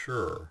of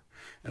Shur,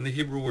 and the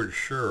Hebrew word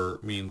Shur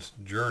means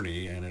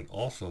journey, and it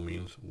also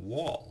means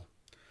wall.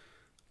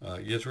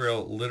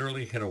 Israel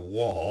literally hit a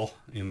wall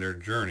in their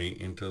journey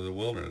into the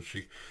wilderness.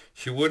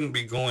 She wouldn't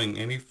be going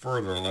any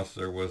further unless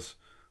there was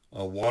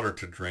water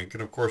to drink.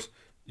 And of course,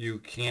 you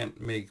can't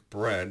make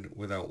bread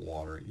without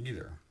water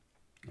either.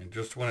 And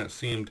just when it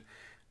seemed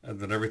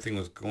that everything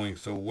was going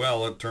so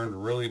well, it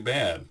turned really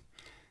bad.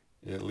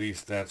 At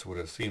least that's what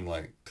it seemed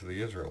like to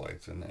the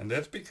Israelites. And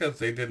that's because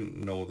they didn't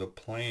know the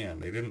plan.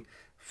 They didn't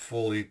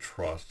fully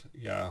trust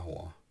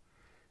Yahweh.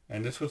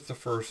 And this was the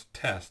first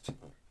test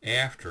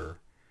after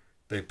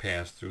they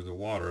passed through the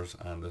waters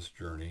on this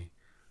journey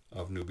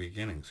of new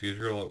beginnings.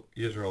 Israel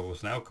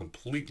was now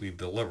completely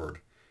delivered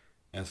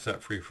and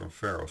set free from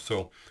Pharaoh.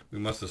 So we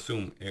must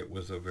assume it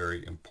was a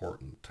very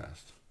important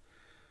test.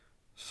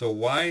 So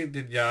why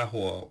did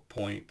Yahweh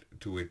point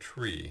to a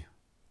tree?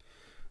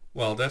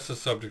 Well, that's a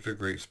subject of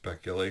great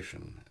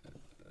speculation.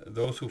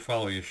 Those who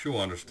follow Yeshua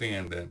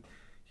understand that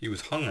he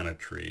was hung on a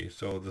tree,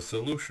 so the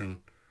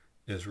solution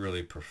is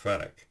really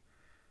prophetic.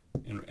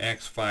 In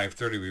Acts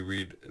 5:30 we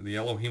read, "The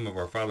Elohim of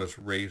our fathers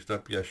raised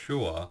up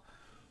Yeshua,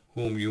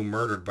 whom you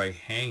murdered by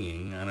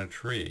hanging on a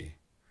tree."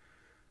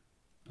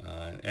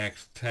 In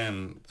Acts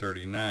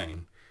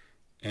 10:39,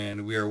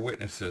 "And we are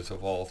witnesses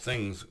of all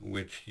things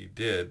which he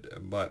did,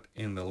 but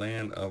in the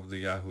land of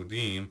the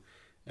Yahudim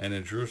and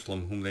in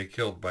Jerusalem, whom they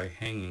killed by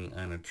hanging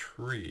on a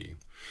tree.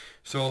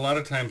 So a lot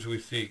of times we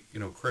see,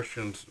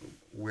 Christians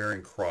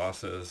wearing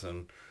crosses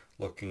and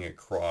looking at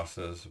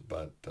crosses,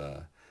 but,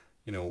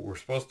 we're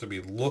supposed to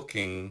be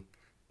looking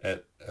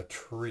at a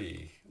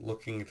tree,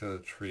 looking to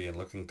the tree and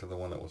looking to the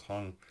one that was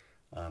hung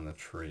on the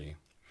tree.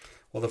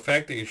 Well, the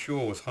fact that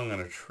Yeshua was hung on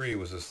a tree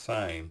was a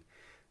sign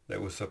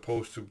that was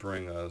supposed to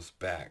bring us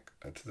back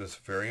to this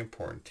very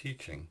important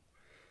teaching.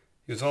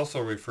 He was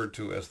also referred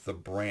to as the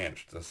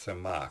branch, the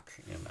Semach,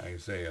 in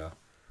Isaiah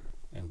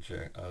and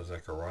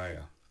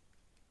Zechariah.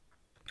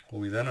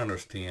 Well, we then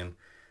understand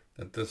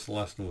that this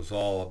lesson was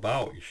all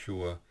about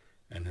Yeshua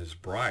and his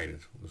bride.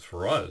 It was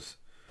for us.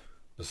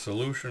 The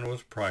solution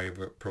was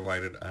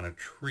provided on a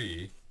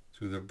tree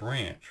through the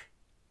branch.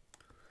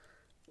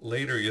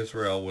 Later,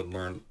 Israel would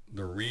learn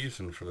the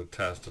reason for the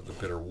test of the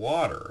bitter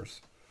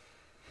waters.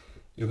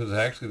 It was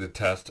actually the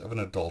test of an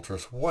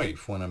adulterous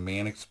wife, when a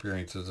man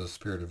experiences a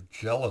spirit of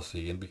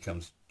jealousy and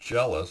becomes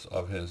jealous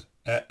of his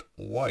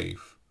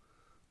wife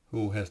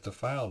who has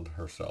defiled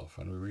herself.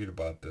 And we read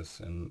about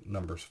this in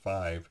Numbers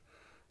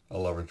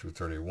 5:11 through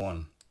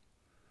 31.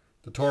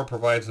 The Torah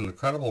provides an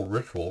incredible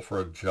ritual for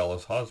a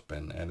jealous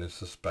husband and his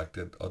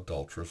suspected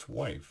adulterous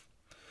wife.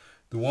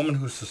 The woman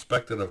who's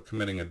suspected of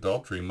committing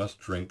adultery must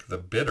drink the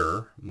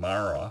bitter,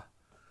 Mara,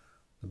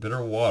 the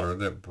bitter water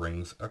that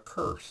brings a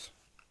curse.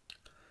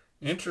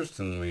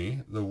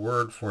 Interestingly, the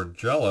word for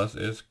jealous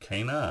is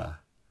kana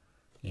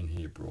in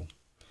Hebrew.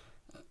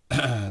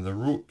 The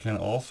root can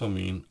also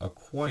mean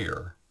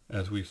acquire,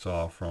 as we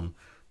saw from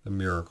the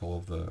miracle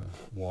of the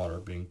water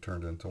being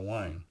turned into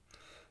wine.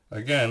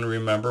 Again,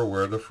 remember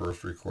where the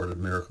first recorded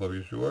miracle of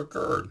Yeshua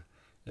occurred.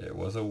 It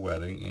was a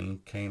wedding in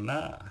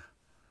Cana.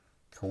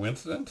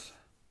 Coincidence?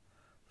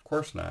 Of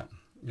course not.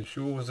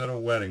 Yeshua was at a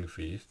wedding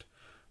feast,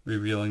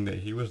 revealing that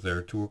he was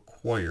there to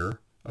acquire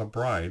a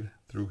bride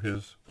through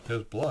his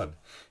blood.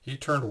 He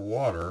turned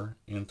water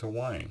into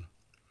wine.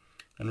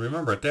 And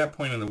remember, at that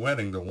point in the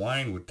wedding, the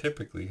wine would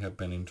typically have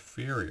been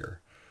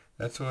inferior.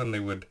 That's when they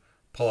would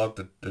pull out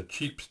the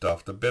cheap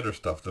stuff, the bitter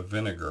stuff, the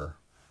vinegar.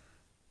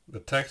 The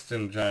text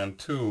in John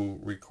 2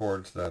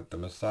 records that the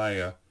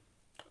Messiah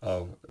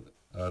of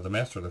the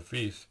master of the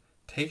feast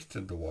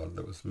tasted the water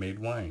that was made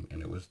wine,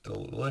 and it was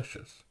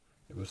delicious.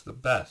 It was the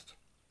best.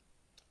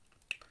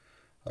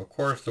 Of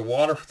course, the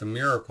water for the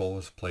miracle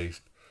was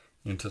placed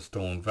into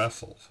stone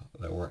vessels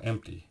that were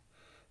empty.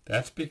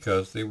 That's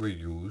because they were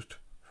used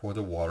for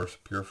the water's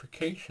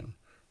purification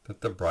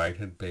that the bride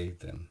had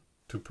bathed in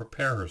to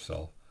prepare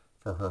herself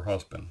for her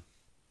husband.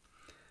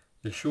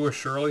 Yeshua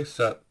surely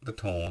set the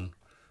tone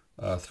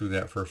through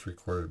that first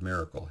recorded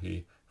miracle.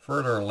 He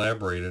further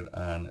elaborated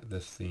on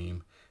this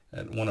theme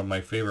at one of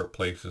my favorite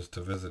places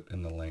to visit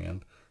in the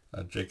land,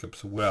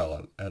 Jacob's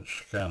Well at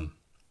Shechem.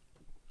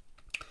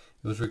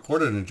 It was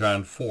recorded in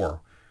John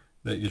 4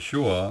 that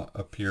Yeshua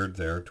appeared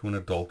there to an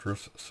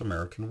adulterous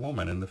Samaritan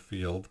woman in the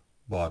field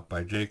bought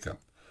by Jacob.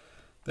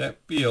 That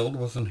field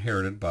was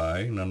inherited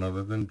by none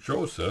other than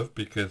Joseph,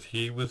 because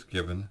he was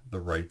given the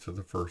rights of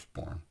the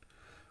firstborn.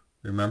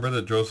 Remember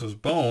that Joseph's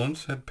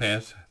bones had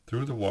passed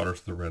through the waters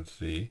of the Red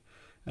Sea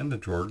and the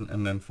Jordan,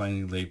 and then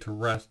finally laid to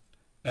rest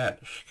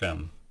at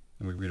Shechem.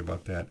 And we read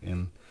about that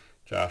in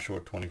Joshua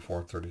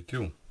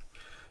 24:32.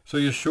 So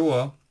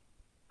Yeshua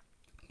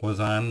was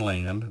on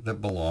land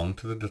that belonged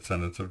to the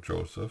descendants of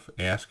Joseph,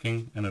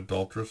 asking an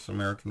adulterous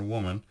Samaritan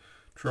woman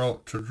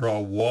to draw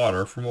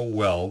water from a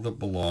well that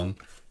belonged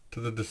to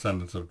the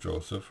descendants of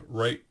Joseph,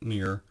 right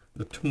near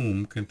the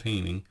tomb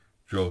containing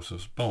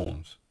Joseph's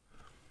bones.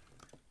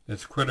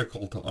 It's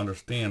critical to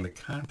understand the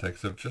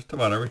context of just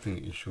about everything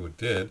that Yeshua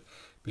did,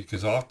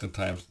 because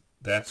oftentimes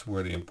that's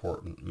where the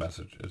important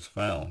message is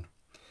found.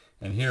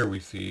 And here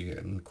we see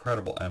an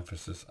incredible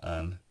emphasis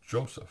on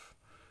Joseph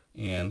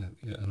and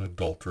an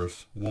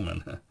adulterous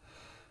woman.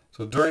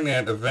 So during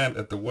that event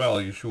at the well,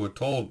 Yeshua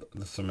told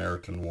the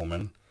Samaritan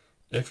woman,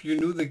 "If you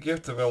knew the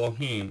gift of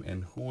Elohim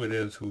and who it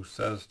is who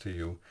says to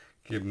you,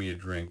 'Give me a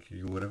drink,'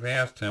 you would have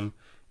asked him,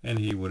 and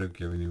he would have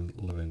given you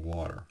living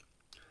water."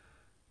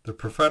 The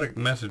prophetic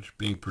message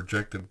being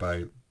projected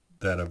by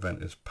that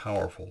event is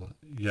powerful,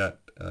 yet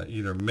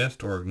either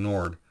missed or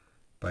ignored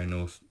by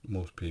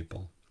most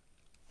people.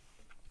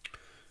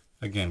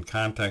 Again,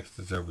 context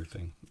is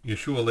everything.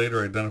 Yeshua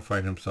later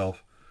identified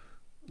himself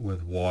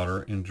with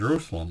water in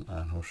Jerusalem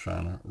on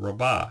Hoshana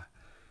Rabbah.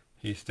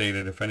 He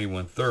stated, "If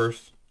anyone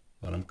thirsts,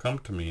 let him come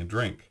to me and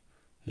drink.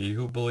 He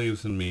who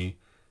believes in me,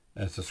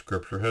 as the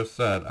scripture has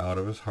said, out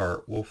of his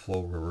heart will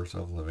flow rivers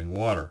of living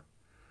water."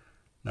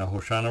 Now,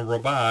 Hoshana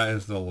Rabbah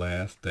is the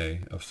last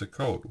day of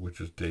Sukkot, which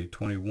is day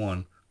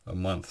 21 of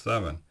month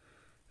 7.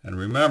 And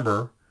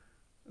remember,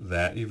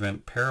 that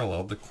event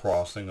paralleled the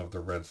crossing of the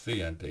Red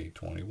Sea on day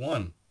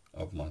 21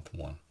 of month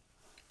 1.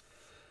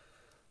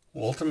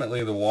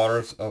 Ultimately, the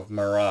waters of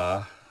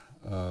Marah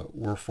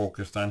were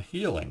focused on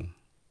healing.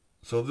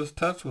 So this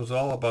test was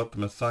all about the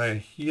Messiah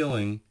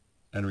healing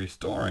and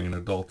restoring an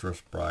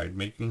adulterous bride,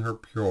 making her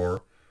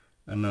pure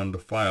and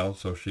undefiled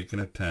so she can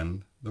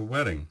attend the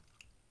wedding.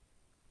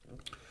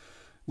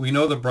 We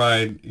know the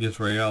bride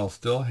Israel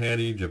still had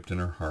Egypt in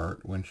her heart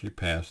when she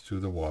passed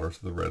through the waters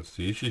of the Red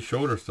Sea. She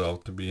showed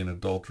herself to be an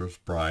adulterous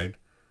bride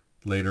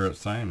later at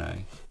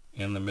Sinai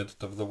in the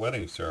midst of the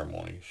wedding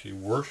ceremony. She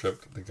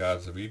worshipped the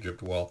gods of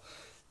Egypt while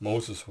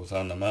Moses was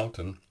on the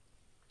mountain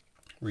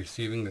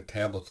receiving the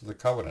tablets of the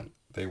covenant.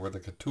 They were the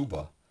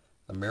ketubah,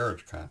 the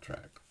marriage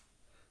contract.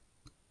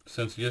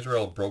 Since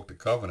Israel broke the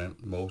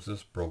covenant,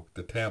 Moses broke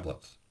the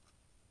tablets.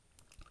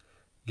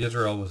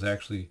 Israel was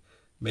actually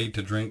made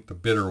to drink the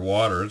bitter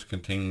waters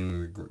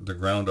containing the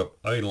ground-up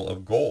idol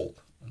of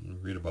gold. And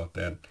we read about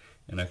that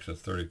in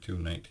Exodus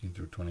 32:19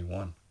 through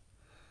 21.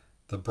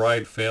 The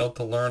bride failed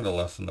to learn the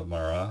lesson of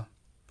Marah.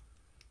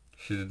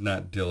 She did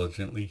not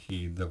diligently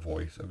heed the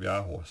voice of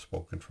Yahweh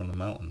spoken from the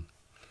mountain.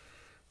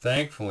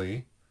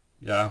 Thankfully,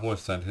 Yahweh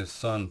sent his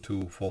son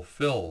to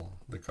fulfill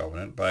the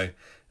covenant by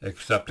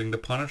accepting the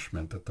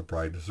punishment that the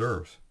bride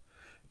deserves.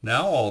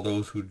 Now all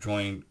those who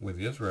joined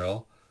with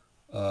Israel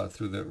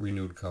through the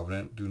renewed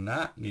covenant do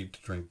not need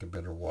to drink the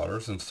bitter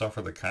waters and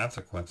suffer the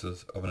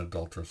consequences of an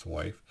adulterous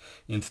wife.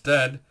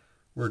 Instead,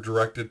 we're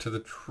directed to the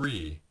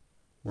tree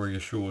where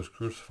Yeshua was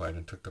crucified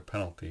and took the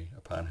penalty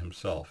upon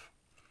himself.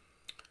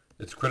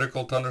 It's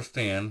critical to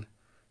understand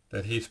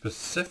that he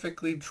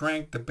specifically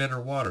drank the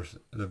bitter waters,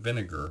 the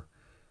vinegar,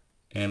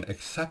 and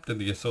accepted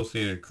the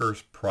associated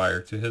curse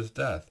prior to his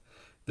death.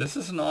 This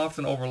is an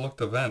often overlooked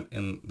event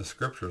in the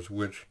scriptures,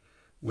 which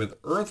with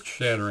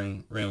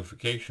earth-shattering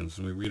ramifications,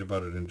 and we read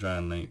about it in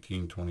John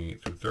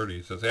 19:28 through 30.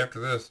 It says, after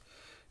this,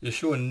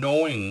 Yeshua,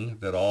 knowing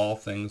that all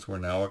things were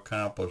now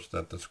accomplished,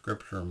 that the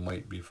scripture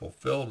might be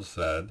fulfilled,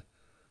 said,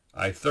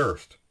 I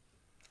thirst.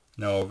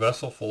 Now a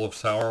vessel full of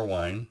sour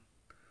wine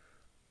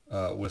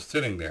was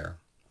sitting there,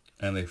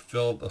 and they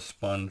filled a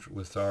sponge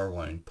with sour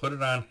wine, put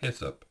it on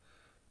hyssop,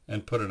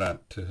 and put it on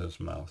to his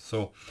mouth.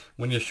 So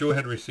when Yeshua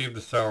had received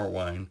the sour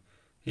wine,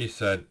 he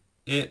said,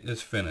 it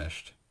is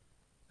finished,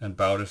 and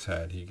bowed his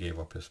head. He gave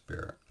up his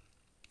spirit.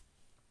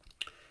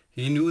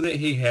 He knew that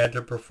he had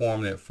to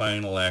perform that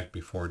final act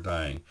before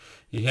dying.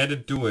 He had to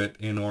do it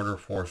in order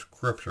for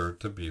Scripture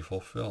to be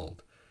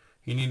fulfilled.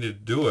 He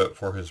needed to do it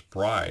for his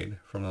bride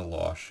from the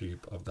lost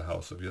sheep of the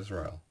house of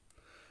Israel.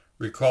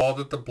 Recall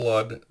that the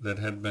blood that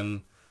had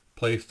been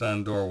placed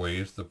on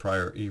doorways the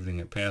prior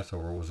evening at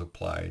Passover was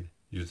applied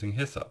using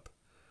hyssop.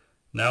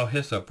 Now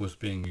hyssop was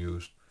being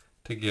used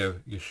to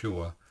give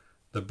Yeshua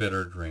the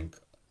bitter drink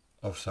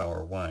of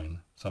sour wine,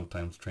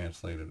 sometimes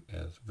translated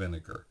as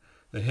vinegar.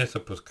 The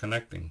hyssop was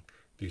connecting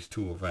these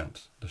two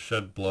events, the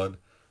shed blood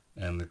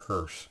and the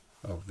curse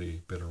of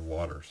the bitter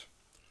waters.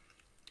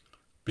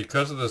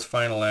 Because of this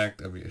final act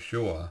of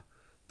Yeshua,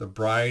 the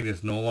bride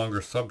is no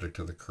longer subject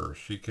to the curse.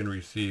 She can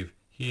receive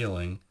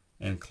healing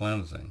and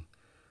cleansing.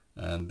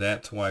 And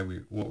that's why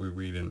what we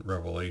read in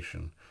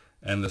Revelation.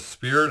 And the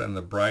Spirit and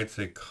the bride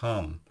say,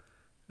 come.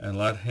 And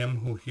let him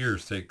who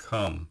hears say,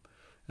 come.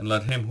 And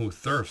let him who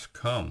thirsts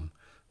come.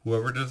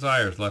 Whoever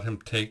desires, let him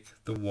take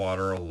the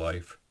water of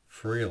life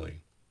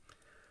freely.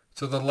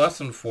 So the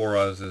lesson for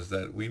us is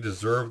that we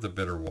deserve the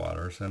bitter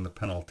waters and the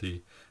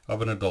penalty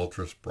of an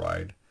adulterous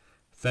bride.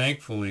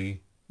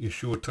 Thankfully,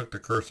 Yeshua took the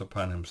curse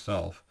upon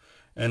himself,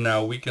 and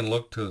now we can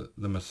look to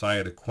the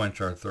Messiah to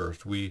quench our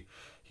thirst.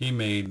 He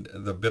made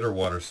the bitter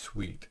water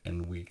sweet,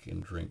 and we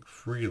can drink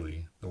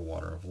freely the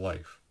water of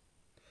life.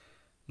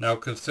 Now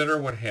consider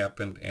what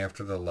happened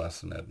after the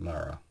lesson at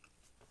Marah.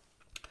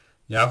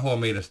 Yahweh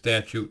made a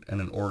statute and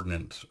an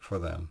ordinance for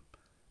them.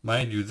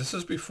 Mind you, this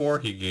is before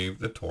he gave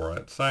the Torah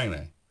at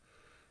Sinai.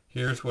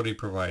 Here's what he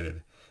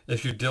provided.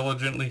 If you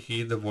diligently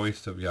heed the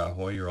voice of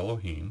Yahweh your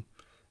Elohim,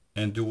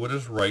 and do what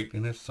is right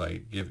in his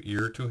sight, give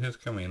ear to his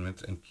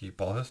commandments, and keep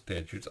all his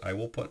statutes, I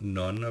will put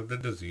none of the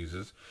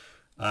diseases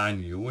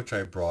on you which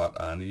I brought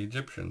on the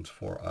Egyptians,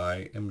 for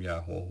I am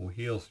Yahweh who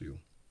heals you.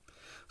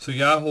 So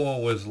Yahweh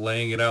was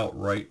laying it out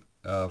right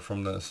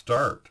from the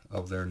start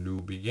of their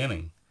new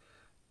beginning.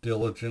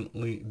 Diligent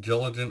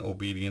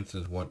obedience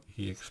is what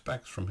he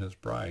expects from his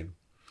bride.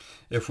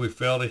 If we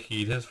fail to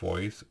heed his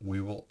voice, we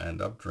will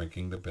end up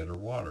drinking the bitter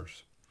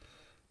waters.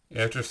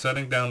 After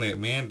setting down the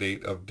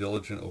mandate of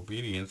diligent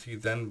obedience, he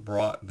then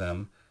brought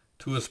them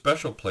to a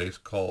special place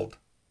called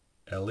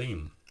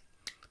Elim.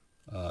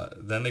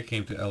 Then they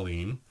came to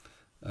Elim,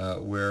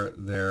 where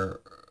there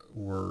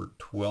were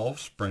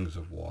 12 springs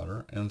of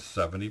water and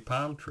 70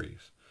 palm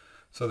trees.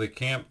 So they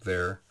camped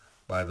there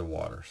by the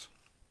waters.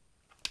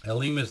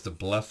 Elim is the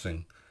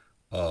blessing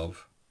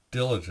of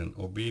diligent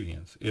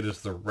obedience. It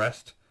is the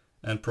rest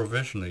and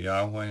provision that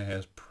Yahweh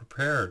has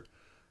prepared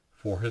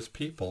for his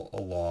people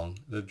along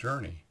the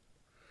journey.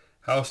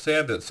 How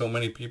sad that so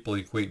many people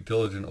equate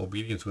diligent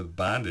obedience with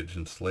bondage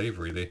and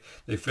slavery.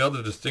 They fail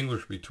to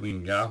distinguish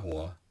between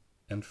Yahweh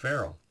and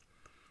Pharaoh.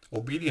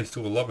 Obedience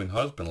to a loving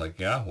husband like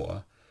Yahweh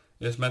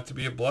is meant to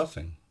be a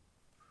blessing.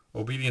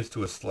 Obedience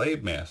to a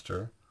slave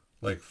master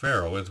like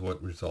Pharaoh is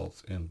what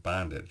results in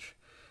bondage.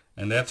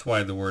 And that's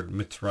why the word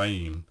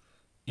Mitzrayim,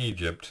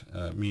 Egypt,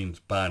 means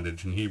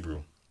bondage in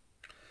Hebrew.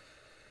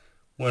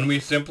 When we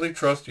simply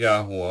trust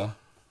Yahweh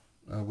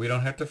We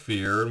don't have to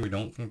fear, and we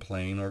don't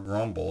complain or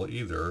grumble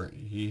either.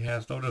 He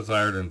has no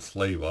desire to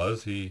enslave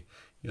us. He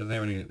doesn't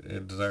have any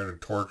desire to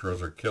torture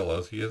us or kill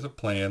us. He has a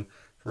plan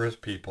for his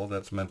people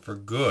that's meant for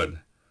good.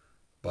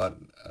 But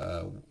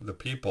the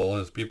people,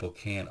 his people,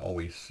 can't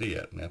always see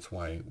it, and that's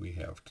why we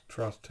have to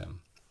trust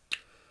him.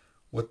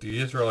 What the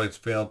Israelites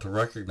failed to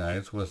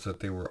recognize was that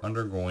they were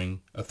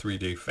undergoing a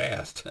 3-day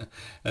fast,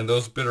 and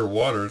those bitter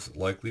waters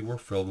likely were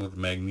filled with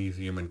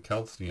magnesium and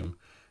calcium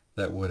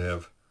that would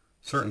have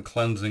certain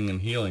cleansing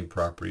and healing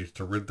properties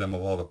to rid them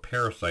of all the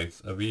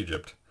parasites of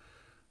Egypt.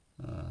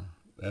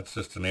 That's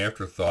just an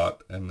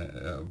afterthought,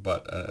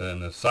 but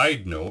on a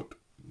side note,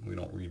 we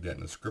don't read that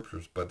in the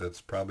scriptures, but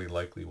that's probably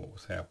likely what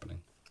was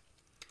happening.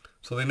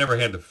 So they never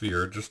had to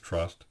fear, just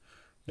trust.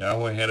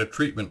 Yahweh had a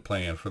treatment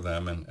plan for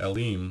them, and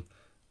Elim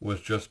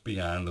was just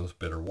beyond those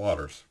bitter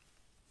waters.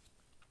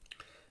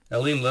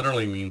 Elim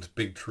literally means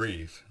big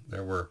trees.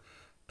 There were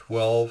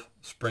 12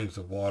 springs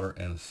of water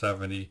and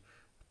 70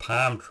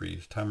 palm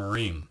trees,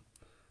 tamarim.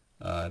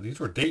 These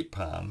were date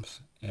palms,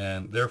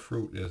 and their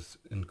fruit is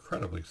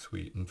incredibly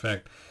sweet. In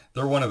fact,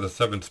 they're one of the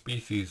 7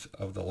 species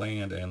of the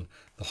land and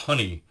the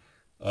honey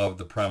of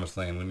the promised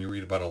land. When you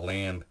read about a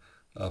land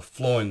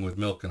flowing with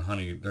milk and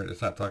honey,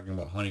 it's not talking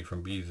about honey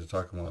from bees. It's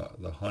talking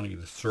about the honey,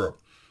 the syrup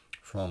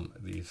from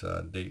these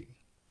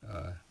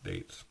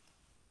dates.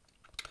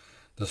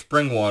 The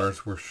spring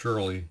waters were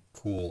surely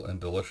cool and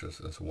delicious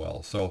as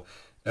well. So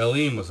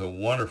Elim was a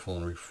wonderful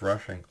and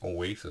refreshing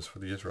oasis for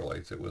the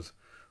Israelites. It was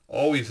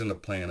always in the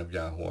plan of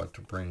Yahweh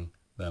to bring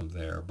them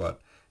there, but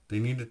they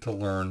needed to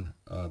learn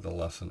the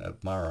lesson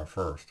at Marah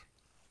first.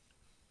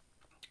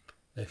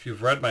 If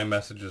you've read my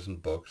messages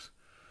and books,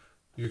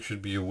 you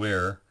should be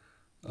aware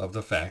of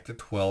the fact that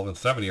 12 and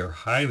 70 are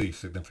highly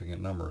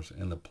significant numbers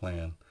in the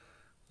plan,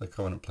 the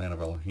covenant plan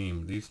of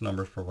Elohim. These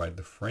numbers provide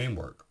the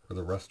framework for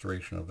the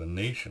restoration of the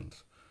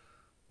nations,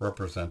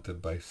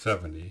 represented by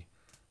 70,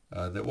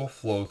 that will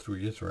flow through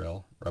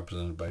Israel,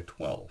 represented by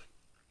 12.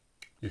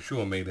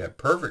 Yeshua made that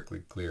perfectly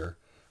clear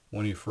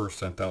when he first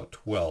sent out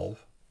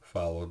 12,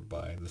 followed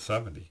by the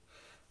 70.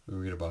 We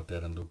read about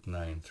that in Luke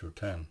 9 through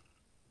 10.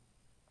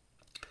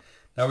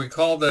 Now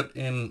recall that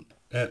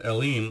at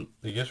Elim,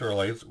 the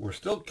Israelites were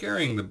still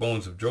carrying the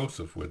bones of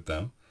Joseph with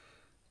them.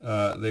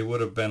 They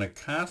would have been a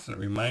constant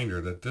reminder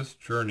that this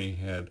journey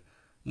had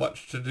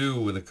much to do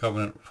with the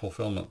covenant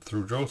fulfillment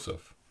through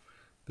Joseph.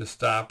 This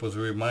stop was a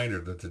reminder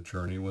that the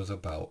journey was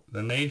about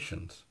the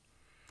nations.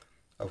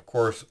 Of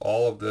course,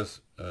 all of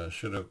this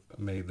should have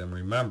made them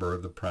remember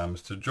the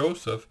promise to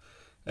Joseph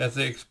as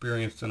they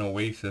experienced an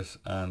oasis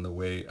on the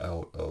way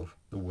out of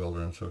the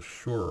wilderness of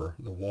Shur,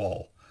 the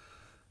wall.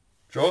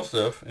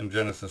 Joseph, in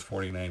Genesis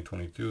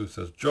 49:22,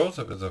 says,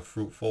 Joseph is a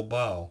fruitful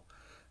bough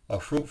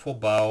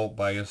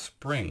by a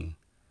spring.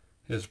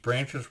 His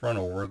branches run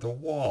over the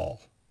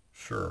wall.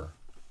 Sure.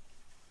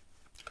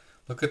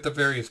 Look at the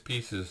various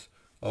pieces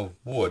of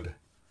wood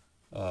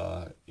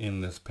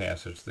in this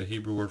passage. The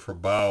Hebrew word for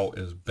bough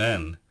is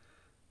ben,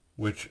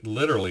 which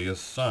literally is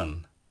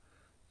son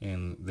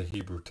in the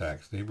Hebrew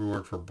text. The Hebrew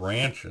word for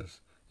branches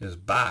is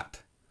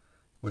bat,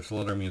 which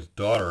literally means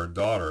daughter or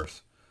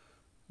daughters.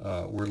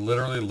 We're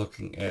literally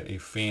looking at a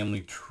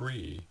family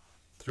tree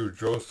through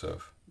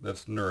Joseph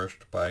that's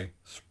nourished by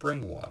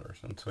spring waters.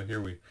 And so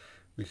here we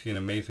see an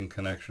amazing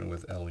connection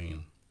with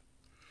Elim.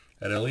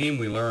 At Elim,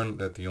 we learn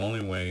that the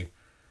only way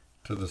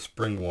to the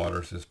spring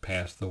waters is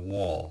past the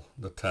wall,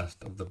 the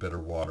test of the bitter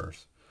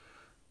waters.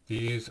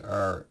 These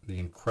are the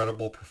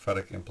incredible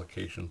prophetic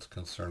implications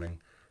concerning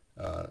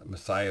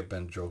Messiah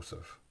ben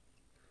Joseph.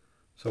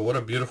 So what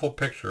a beautiful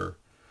picture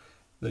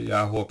that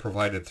Yahweh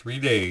provided 3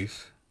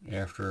 days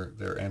after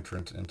their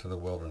entrance into the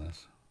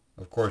wilderness.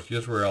 Of course,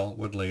 Israel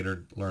would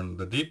later learn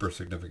the deeper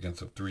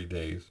significance of 3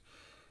 days.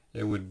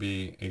 It would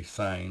be a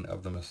sign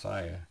of the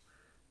Messiah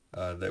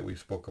that we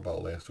spoke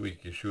about last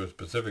week. Yeshua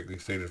specifically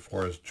stated,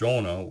 for as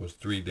Jonah was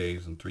 3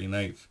 days and 3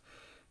 nights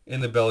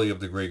in the belly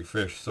of the great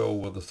fish, so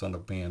will the Son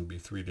of Man be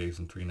 3 days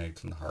and 3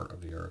 nights in the heart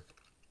of the earth.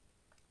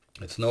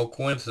 It's no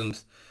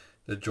coincidence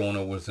that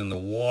Jonah was in the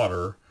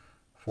water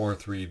for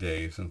 3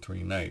 days and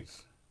 3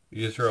 nights.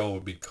 Israel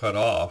would be cut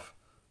off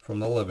from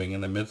the living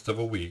in the midst of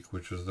a week,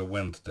 which was the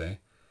Wednesday,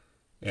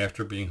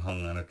 after being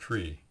hung on a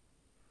tree.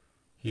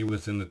 He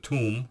was in the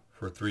tomb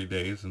for 3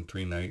 days and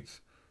 3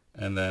 nights,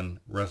 and then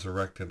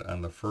resurrected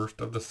on the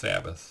first of the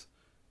Sabbaths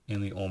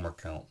in the Omer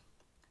count.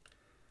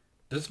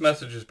 This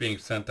message is being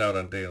sent out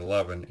on day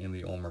 11 in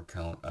the Omer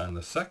count on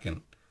the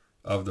second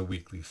of the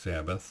weekly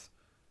Sabbaths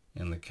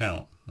in the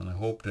count. And I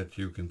hope that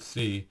you can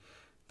see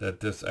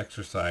that this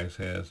exercise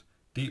has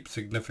deep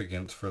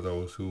significance for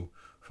those who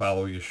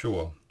follow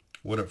Yeshua.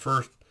 What at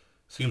first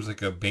seems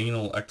like a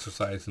banal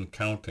exercise in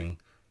counting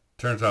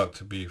turns out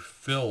to be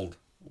filled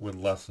with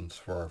lessons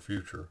for our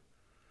future.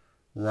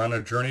 We're on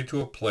a journey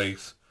to a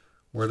place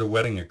where the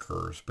wedding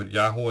occurs, but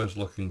Yahweh is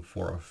looking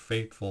for a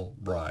faithful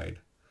bride.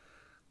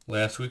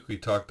 Last week we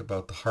talked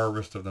about the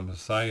harvest of the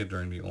Messiah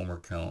during the Omer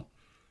count,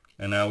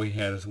 and now he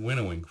had his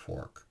winnowing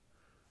fork,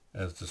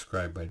 as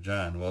described by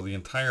John. Well, the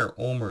entire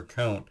Omer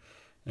count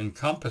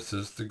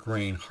encompasses the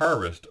grain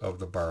harvest of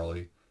the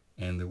barley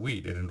and the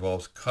wheat. It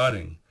involves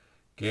cutting,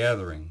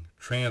 gathering,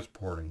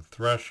 transporting,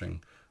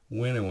 threshing,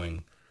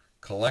 winnowing,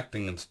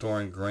 collecting and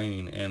storing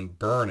grain, and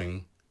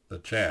burning the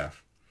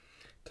chaff.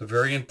 It's a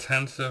very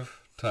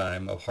intensive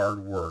time of hard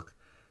work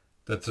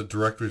that's a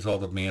direct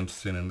result of man's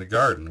sin in the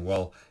garden.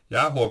 While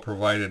Yahweh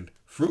provided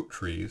fruit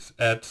trees,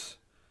 etz,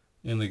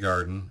 in the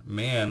garden,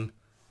 man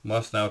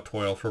must now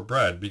toil for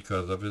bread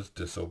because of his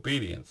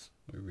disobedience.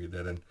 We read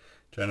that in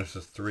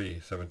Genesis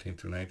 3:17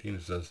 through 19.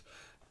 It says,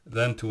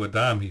 "Then to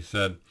Adam he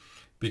said,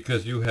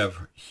 because you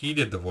have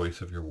heeded the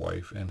voice of your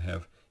wife and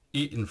have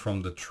eaten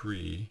from the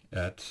tree,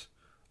 etz,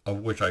 of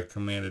which I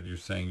commanded you,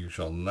 saying, you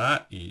shall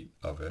not eat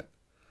of it.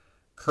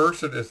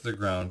 Cursed is the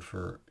ground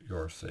for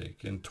your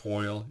sake. In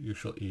toil you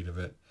shall eat of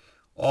it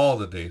all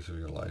the days of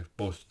your life.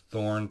 Both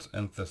thorns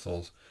and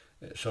thistles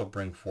it shall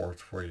bring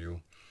forth for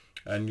you.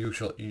 And you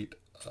shall eat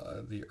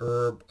the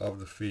herb of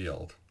the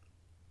field.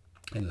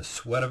 In the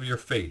sweat of your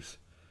face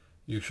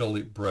you shall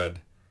eat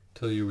bread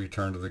till you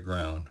return to the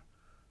ground.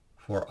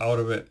 For out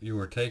of it you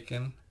were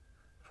taken,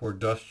 for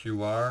dust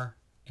you are,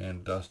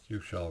 and dust you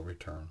shall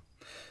return."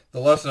 The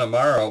lesson of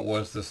Marah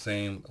was the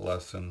same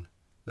lesson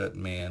that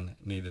man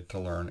needed to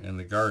learn in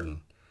the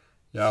garden.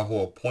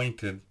 Yahweh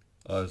pointed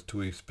us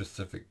to a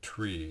specific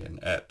tree, an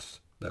etz,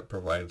 that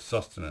provides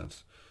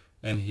sustenance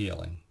and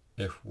healing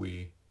if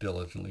we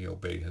diligently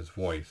obey his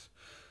voice.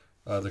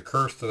 The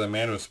curse to the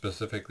man was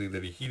specifically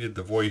that he heeded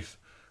the voice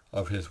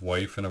of his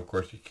wife, and of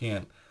course you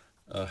can't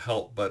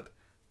help but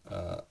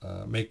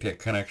make that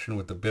connection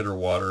with the bitter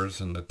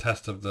waters and the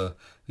test of the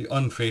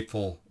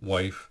unfaithful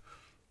wife,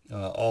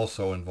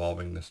 also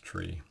involving this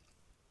tree.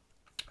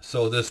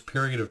 So this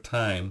period of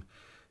time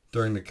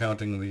during the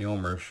counting of the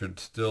Omer should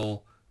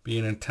still be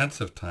an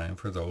intensive time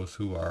for those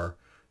who are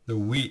the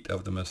wheat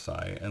of the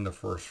Messiah and the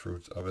first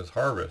fruits of his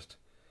harvest.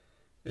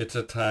 It's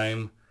a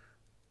time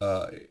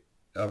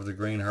of the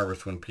grain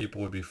harvest when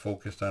people would be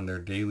focused on their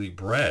daily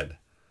bread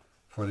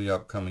for the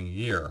upcoming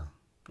year.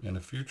 In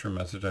a future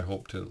message, I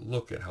hope to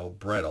look at how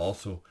bread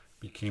also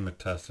became a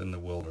test in the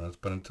wilderness.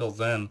 But until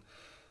then,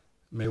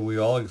 may we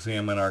all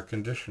examine our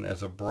condition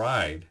as a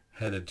bride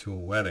headed to a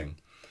wedding.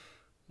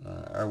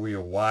 Are we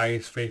a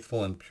wise,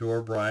 faithful, and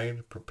pure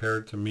bride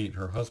prepared to meet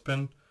her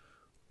husband?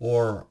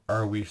 Or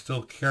are we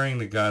still carrying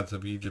the gods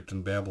of Egypt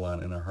and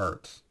Babylon in our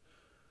hearts?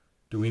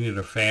 Do we need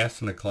a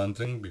fast and a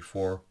cleansing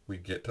before we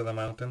get to the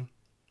mountain?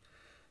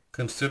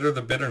 Consider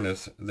the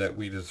bitterness that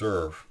we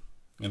deserve.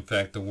 In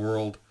fact, the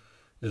world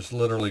is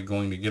literally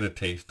going to get a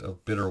taste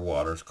of bitter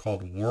waters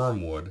called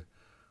wormwood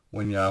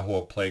when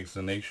Yahweh plagues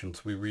the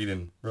nations. We read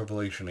in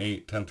Revelation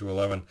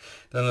 8:10-11,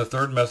 "Then the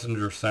third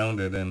messenger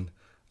sounded, and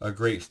a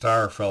great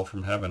star fell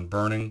from heaven,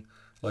 burning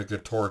like a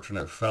torch, and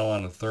it fell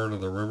on a third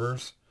of the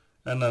rivers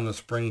and on the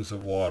springs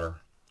of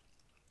water.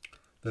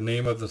 The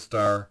name of the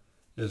star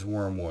is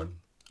wormwood.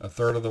 A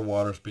third of the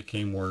waters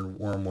became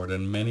wormwood,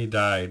 and many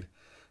died.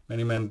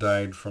 Many men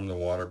died from the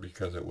water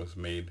because it was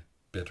made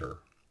bitter."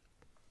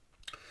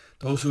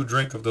 Those who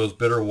drink of those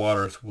bitter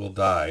waters will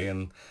die,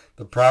 and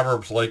the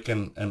Proverbs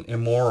liken an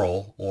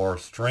immoral or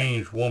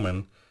strange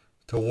woman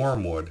to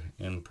wormwood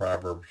in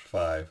Proverbs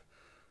 5.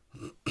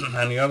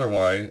 On the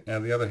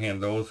other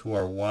hand, those who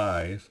are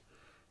wise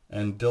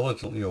and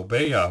diligently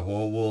obey Yahweh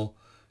will,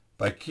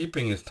 by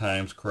keeping his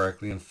times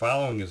correctly and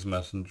following his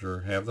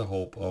messenger, have the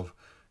hope of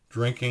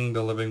drinking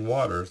the living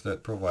waters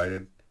that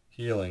provided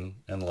healing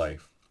and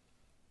life.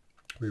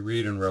 We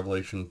read in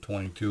Revelation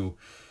 22,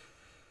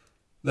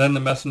 "Then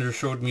the messenger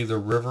showed me the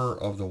river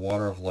of the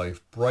water of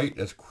life, bright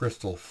as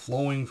crystal,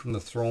 flowing from the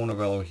throne of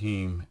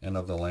Elohim and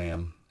of the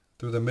Lamb.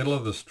 Through the middle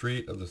of the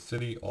street of the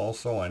city,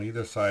 also on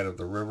either side of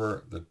the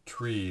river, the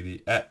tree,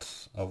 the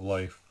etz of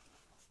life,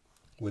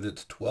 with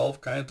its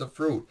 12 kinds of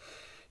fruit,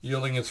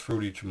 yielding its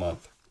fruit each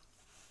month.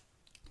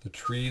 The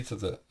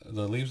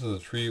leaves of the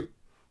tree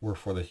were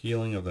for the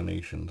healing of the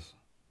nations.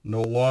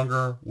 No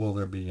longer will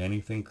there be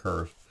anything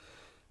cursed,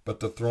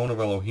 but the throne of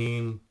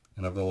Elohim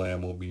and of the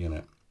Lamb will be in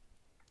it.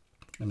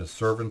 And the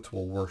servants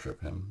will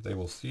worship him. They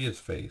will see his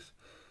face,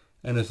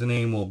 and his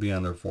name will be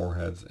on their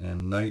foreheads,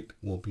 and night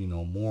will be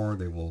no more.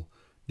 They will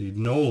need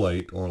no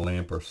light or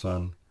lamp or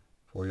sun,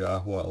 for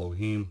Yahweh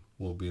Elohim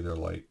will be their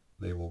light.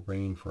 They will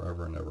reign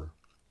forever and ever."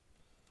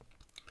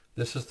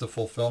 This is the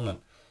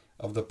fulfillment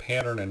of the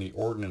pattern and the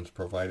ordinance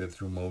provided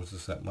through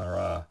Moses at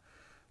Marah.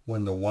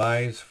 When the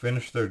wise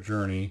finish their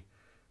journey,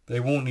 they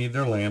won't need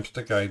their lamps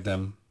to guide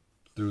them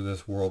through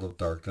this world of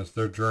darkness.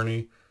 Their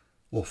journey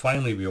will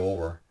finally be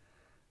over.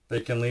 They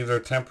can leave their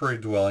temporary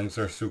dwellings,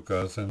 their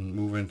sukkahs, and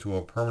move into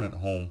a permanent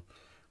home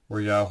where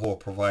Yahweh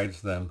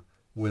provides them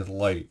with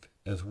light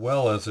as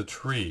well as a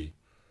tree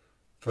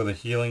for the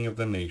healing of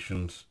the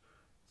nations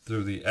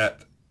through the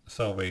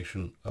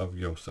salvation of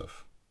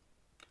Yosef.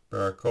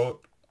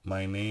 Barakot,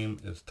 my name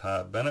is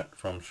Todd Bennett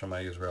from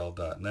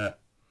ShemaIsrael.net.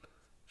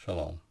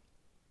 Shalom.